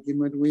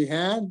argument we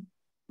had,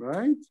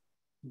 right?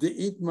 The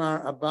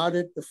Itmar, about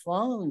it, the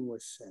following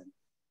was said.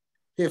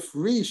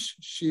 Hifrish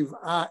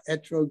Shiv'a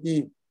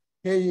Etrogim.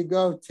 Here you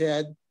go,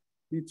 Ted.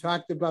 You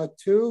talked about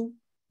 2.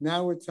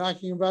 Now we're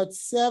talking about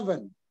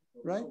 7,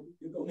 right?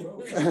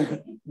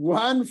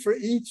 1 for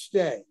each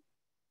day.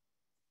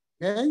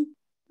 Okay?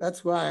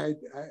 That's why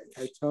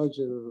I told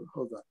you to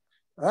hold on.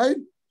 All right?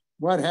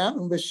 What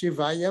happened with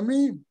Shiva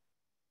Yamim?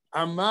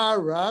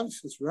 Amar Rav,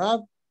 says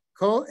Rav,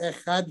 Kol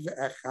echad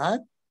ve'echad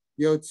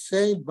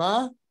yotzei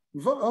ba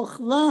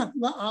v'ochla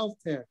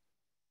la'alter.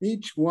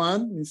 Each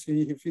one, you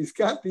see, if he's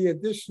got the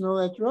additional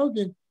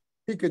etrogin,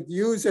 he could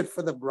use it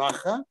for the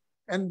bracha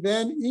and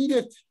then eat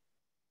it.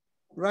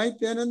 right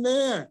then and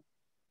there,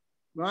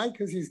 right?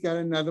 Because he's got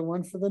another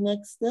one for the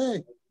next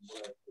day.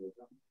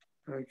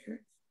 Okay.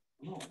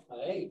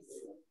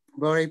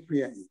 Borei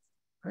Priya,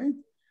 right?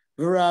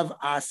 V'Rav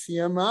Asi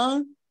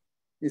Amar,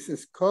 he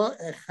says, Kol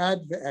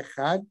echad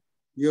ve'echad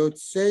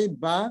yotzei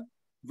ba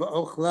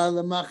v'ochla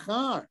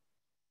lemachar.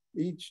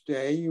 Each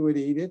day you would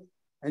eat it,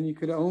 and you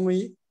could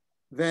only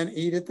then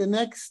eat it the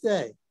next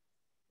day,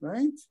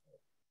 right?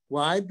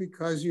 Why?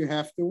 Because you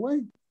have to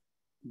wait.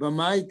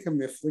 B'mai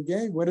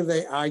kamiflage, what are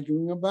they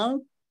arguing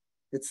about?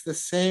 It's the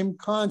same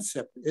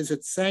concept. Is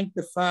it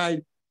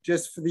sanctified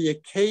just for the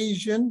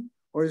occasion,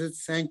 or is it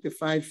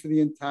sanctified for the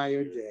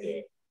entire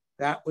day?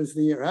 That was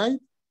the, right?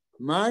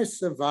 Mar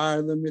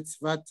savar the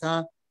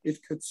mitzvata it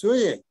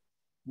katsuye.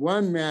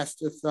 One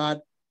master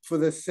thought for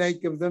the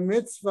sake of the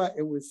mitzvah,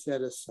 it was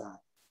set aside.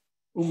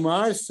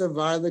 Umar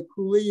savar the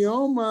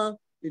kuliyoma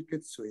it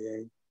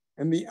katsuye.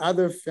 And the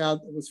other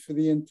felt it was for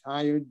the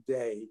entire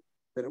day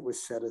that it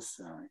was set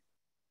aside.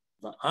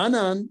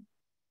 Va'anan,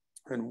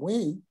 and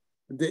we,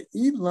 the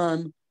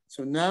idlan,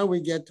 so now we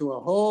get to a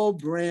whole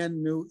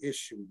brand new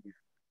issue here.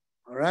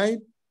 All right?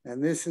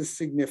 And this is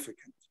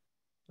significant,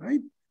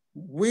 right?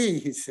 We,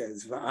 he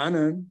says,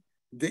 Va'anan,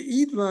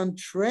 the idlan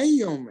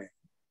treyome,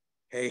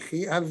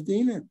 hechi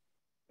avdinan,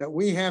 that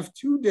we have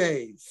 2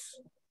 days,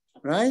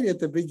 right? At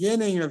the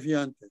beginning of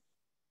Yontif,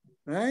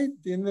 right?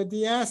 In the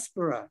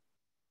diaspora,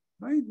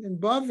 right? In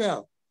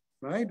Bavel,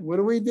 right? What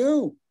do we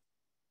do?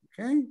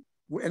 Okay?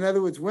 In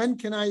other words, when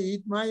can I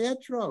eat my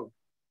etrog?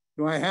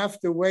 Do I have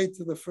to wait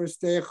till the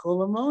first day of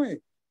Chol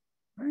HaMoed?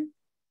 Right?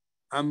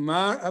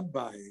 Amar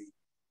Abaye,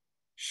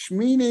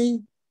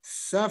 Shmini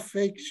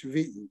Safek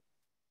Shvi'i.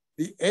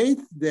 The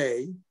 8th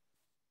day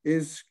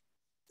is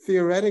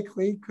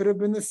theoretically could have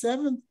been the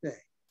 7th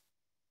day,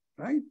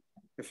 right?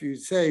 If you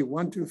say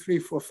 1, 2, 3,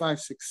 4, 5,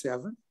 6,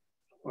 7,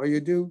 or you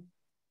do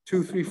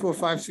 2, 3, 4,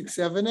 5, 6,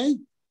 7, 8,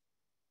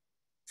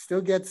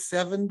 still get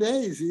 7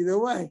 days either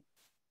way,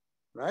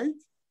 right?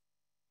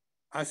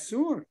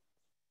 Asur,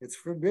 it's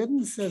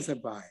forbidden, says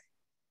Abai.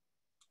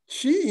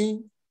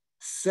 Shi'i,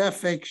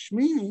 Sefek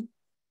Shmini,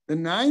 the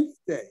 9th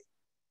day,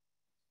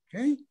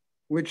 okay,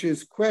 which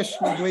is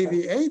questionably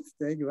the 8th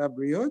day,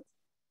 Glabriot,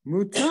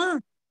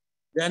 Mutar,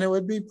 then it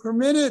would be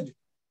permitted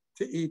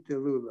to eat the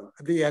lula,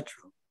 the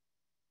etro,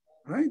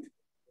 right?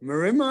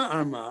 Merima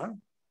Amar,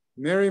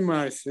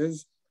 Merimar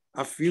says,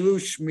 Afilu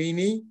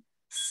Shmini,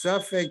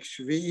 Safek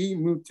Shvi'i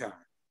Mutar.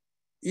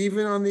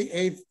 Even on the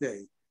 8th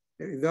day,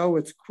 though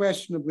it's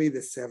questionably the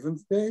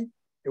 7th day,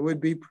 it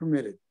would be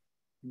permitted.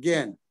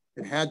 Again,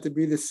 it had to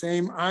be the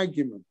same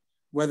argument,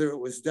 whether it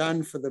was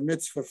done for the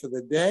mitzvah for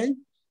the day,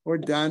 or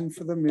done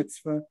for the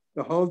mitzvah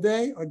the whole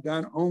day, or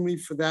done only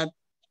for that,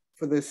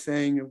 for the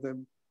saying of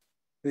the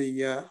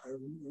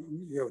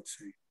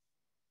Yotzei.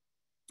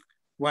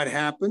 What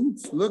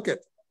happens? Look at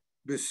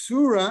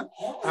Besura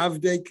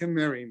Avde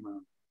Kamerima.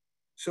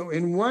 So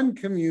in one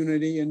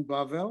community in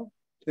Bavel,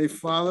 they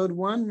followed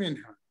one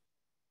minhag.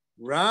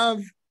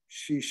 Rav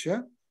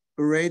Shisha,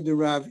 Bered the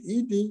Rav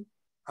Idi,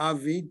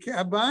 Avid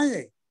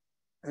Ke'abaye.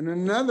 And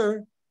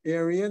another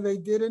area, they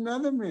did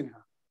another minhag.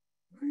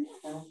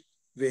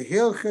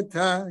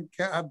 V'hilchata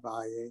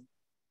Ke'abaye.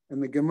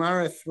 And the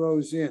Gemara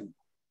throws in,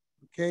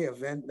 okay,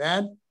 event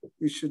that,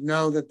 we should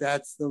know that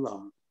that's the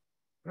law,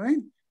 right?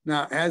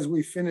 Now, as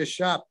we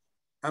finish up,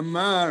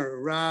 Amar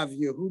Rav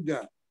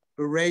Yehuda,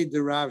 Bered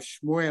the Rav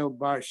Shmuel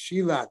Bar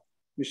Shilat,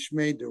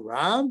 Mishmei the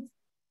Rav.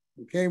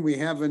 Okay, we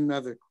have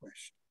another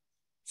question.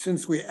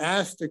 Since we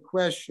asked a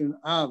question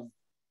of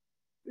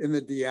in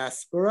the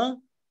diaspora,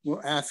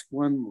 we'll ask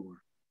one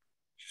more.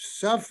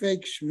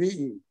 Safek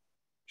Shvi'i,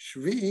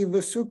 Shvi'i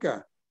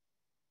L'Sukkah,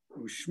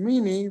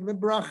 Ushmini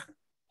L'Bracha.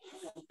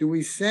 Do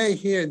we say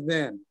here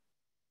then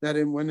that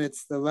when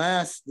it's the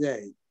last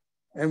day,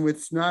 and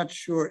it's not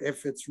sure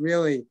if it's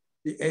really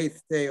the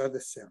 8th day or the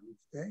 7th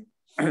day,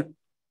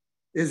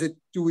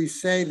 do we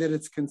say that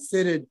it's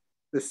considered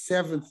the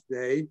 7th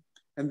day,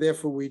 and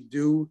therefore we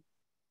do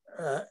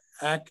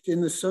act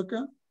in the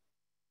sukkah?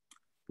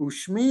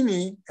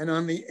 Ushmini, and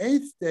on the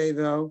 8th day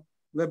though,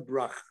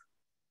 lebracha,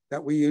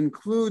 that we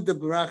include the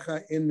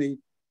bracha in the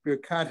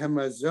Birkat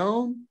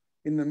Hamazon,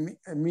 in the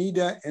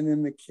Amida, and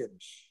in the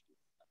Kiddush.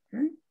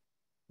 Okay?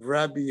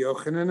 Rabbi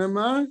Yochanan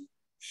Amar,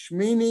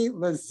 Shmini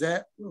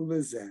Lazeh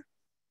Lazeh.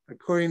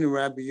 According to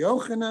Rabbi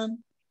Yochanan,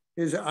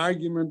 his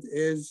argument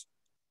is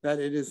that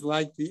it is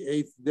like the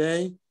 8th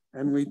day,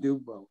 and we do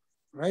both,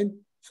 right?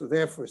 So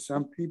therefore,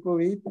 some people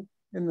eat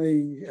in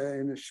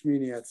the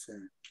Shmini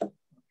Atzeret,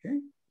 okay,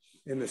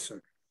 in the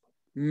sukkah.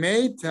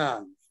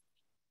 Meitav,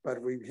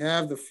 but we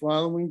have the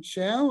following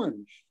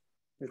challenge.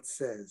 It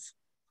says,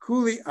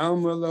 Kuli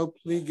alma lo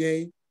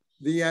plige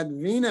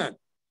diadvinat.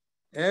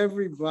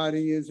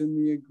 Everybody is in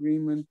the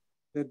agreement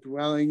that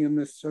dwelling in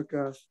the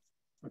sukkah,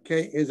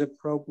 okay, is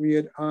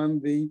appropriate on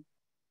the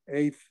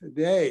 8th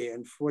day.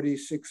 And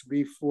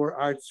 46b4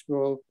 Art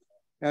Scroll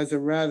has a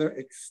rather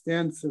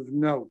extensive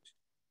note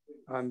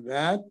on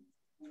that.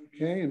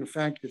 Okay, in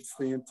fact, it's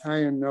the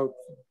entire note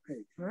for the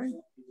page, right?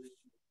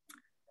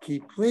 Ki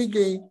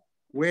pligi,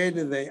 where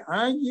do they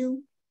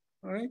argue?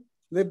 All right,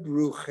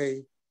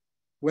 libruche,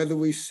 whether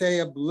we say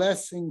a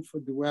blessing for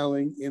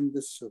dwelling in the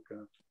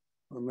sukkah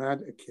on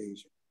that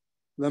occasion.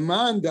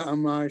 Laman da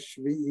amar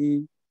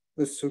shvi'i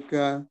the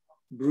sukkah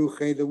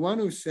bruche, the one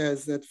who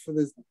says that for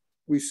this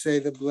we say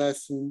the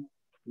blessing,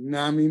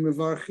 nami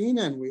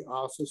mevarchinan, we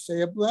also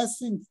say a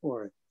blessing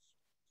for it.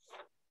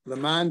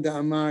 Laman da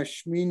amar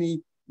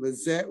shmini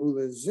lezeh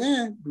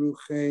ulezeh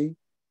bruche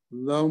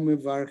lo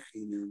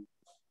mevarchinan,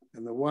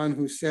 and the one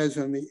who says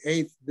on the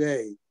 8th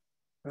day,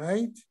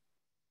 right?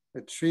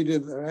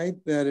 Treated right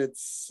that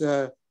it's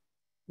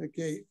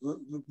okay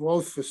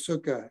both for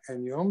Sukkah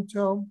and Yom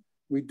Tov.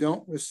 We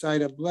don't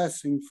recite a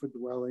blessing for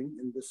dwelling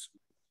in the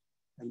Sukkah,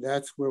 and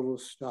that's where we'll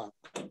stop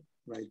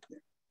right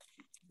there.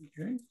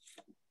 Okay.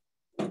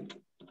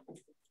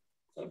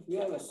 So if you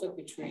have a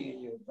sukkah tree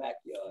in your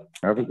backyard,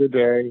 Have a good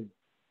day.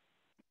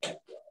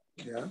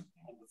 Yeah.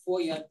 and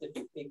before you enter,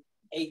 you pick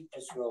 8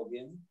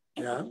 esrogim.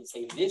 Yeah. And you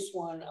say, this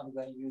one I'm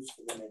going to use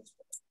for the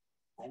mitzvah,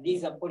 and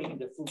these I'm putting in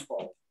the fruit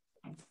bowl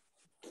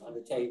on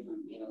the table.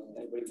 You know,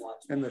 everybody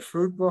wants. And the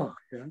fruit bowl.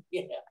 Yeah.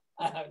 Yeah,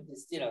 I'm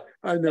just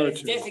I know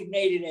it's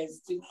designated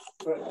as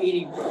for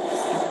eating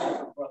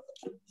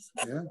purposes.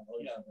 Yeah.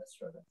 You know, that's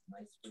right.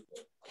 Nice fruit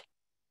bowl.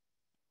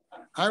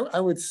 I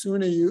would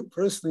sooner use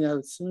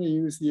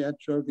the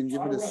etrog and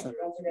give it a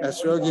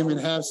esrogim and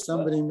have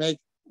somebody make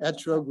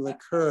etrog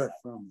liqueur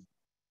from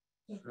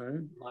it.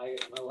 Right? My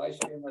wife's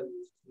grandmother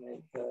used to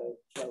make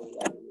jelly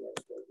out of the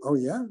esrogim. Oh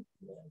yeah.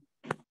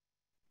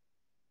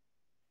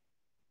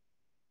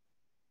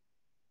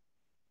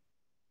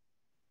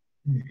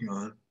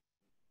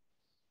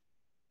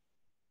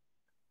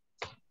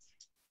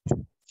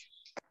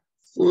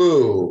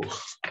 Whoa.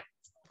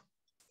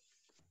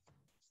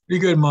 Pretty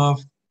good, Marv.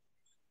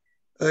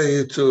 Hey,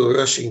 you two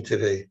rushing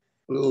today.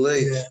 A little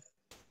late. Yeah.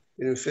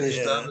 You didn't finish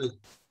Yeah. davening.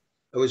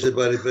 I was at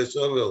Badi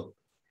Besovel.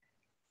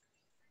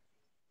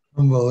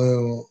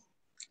 Unbelievable.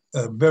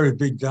 A very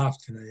big daf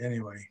today,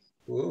 anyway.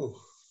 Whoa.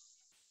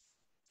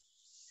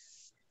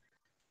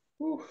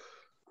 Whew.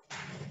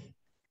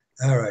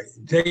 All right.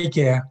 Take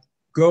care.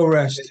 Go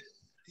rest.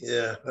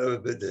 Yeah, have a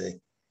good day.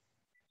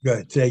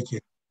 Good. Take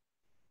care.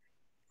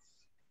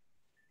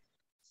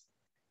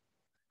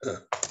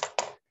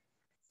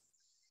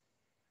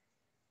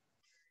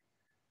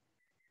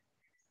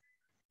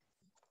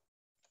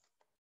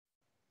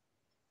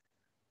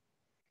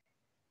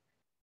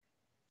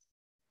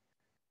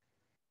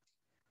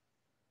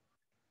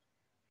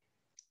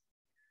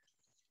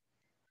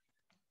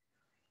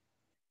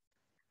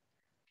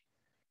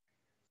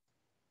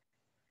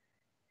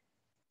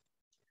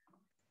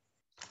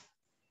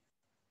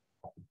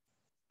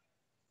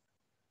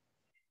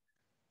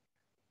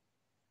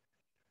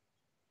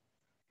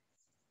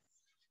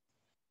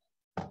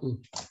 Mm.